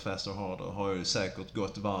bara heter Faster Harder, har ju säkert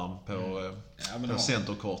gått varm på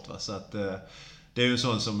centerkort, va? Så att det är ju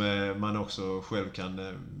sånt som man också själv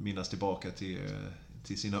kan minnas tillbaka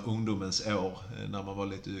till sina ungdomens år när man var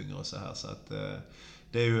lite yngre och så här. Så att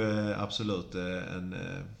det är ju absolut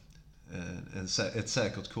ett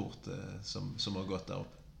säkert kort som har gått där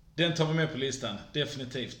upp. Den tar vi med på listan,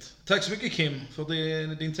 definitivt. Tack så mycket Kim för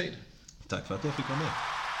din tid. Tack för att jag fick vara med.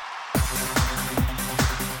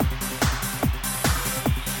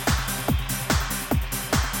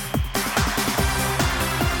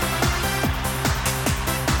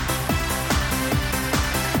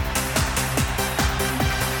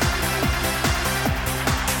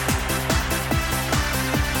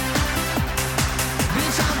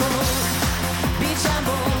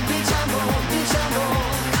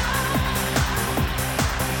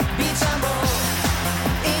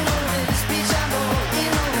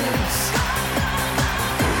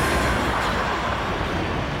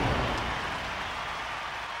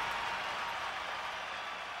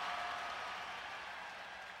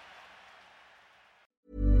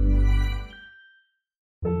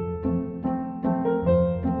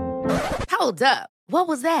 Hold up. What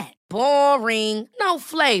was that? Boring. No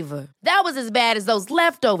flavor. That was as bad as those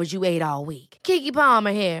leftovers you ate all week. Keke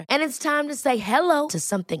Palmer here, and it's time to say hello to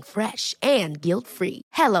something fresh and guilt-free.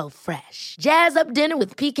 Hello Fresh. Jazz up dinner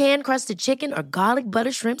with pecan-crusted chicken or garlic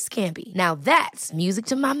butter shrimp scampi. Now that's music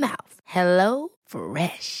to my mouth. Hello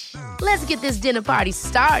Fresh. Let's get this dinner party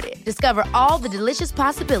started. Discover all the delicious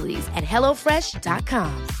possibilities at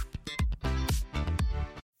hellofresh.com.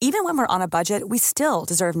 Even when we're on a budget, we still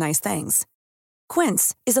deserve nice things.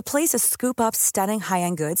 Quince is a place to scoop up stunning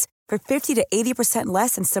high-end goods for 50 to 80%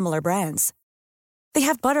 less than similar brands. They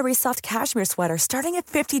have buttery soft cashmere sweaters starting at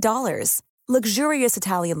 $50, luxurious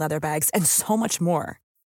Italian leather bags, and so much more.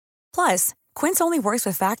 Plus, Quince only works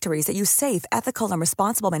with factories that use safe, ethical, and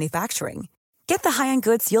responsible manufacturing. Get the high-end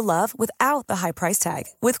goods you'll love without the high price tag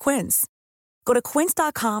with Quince. Go to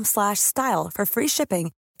quince.com/style for free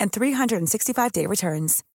shipping and 365-day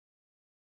returns.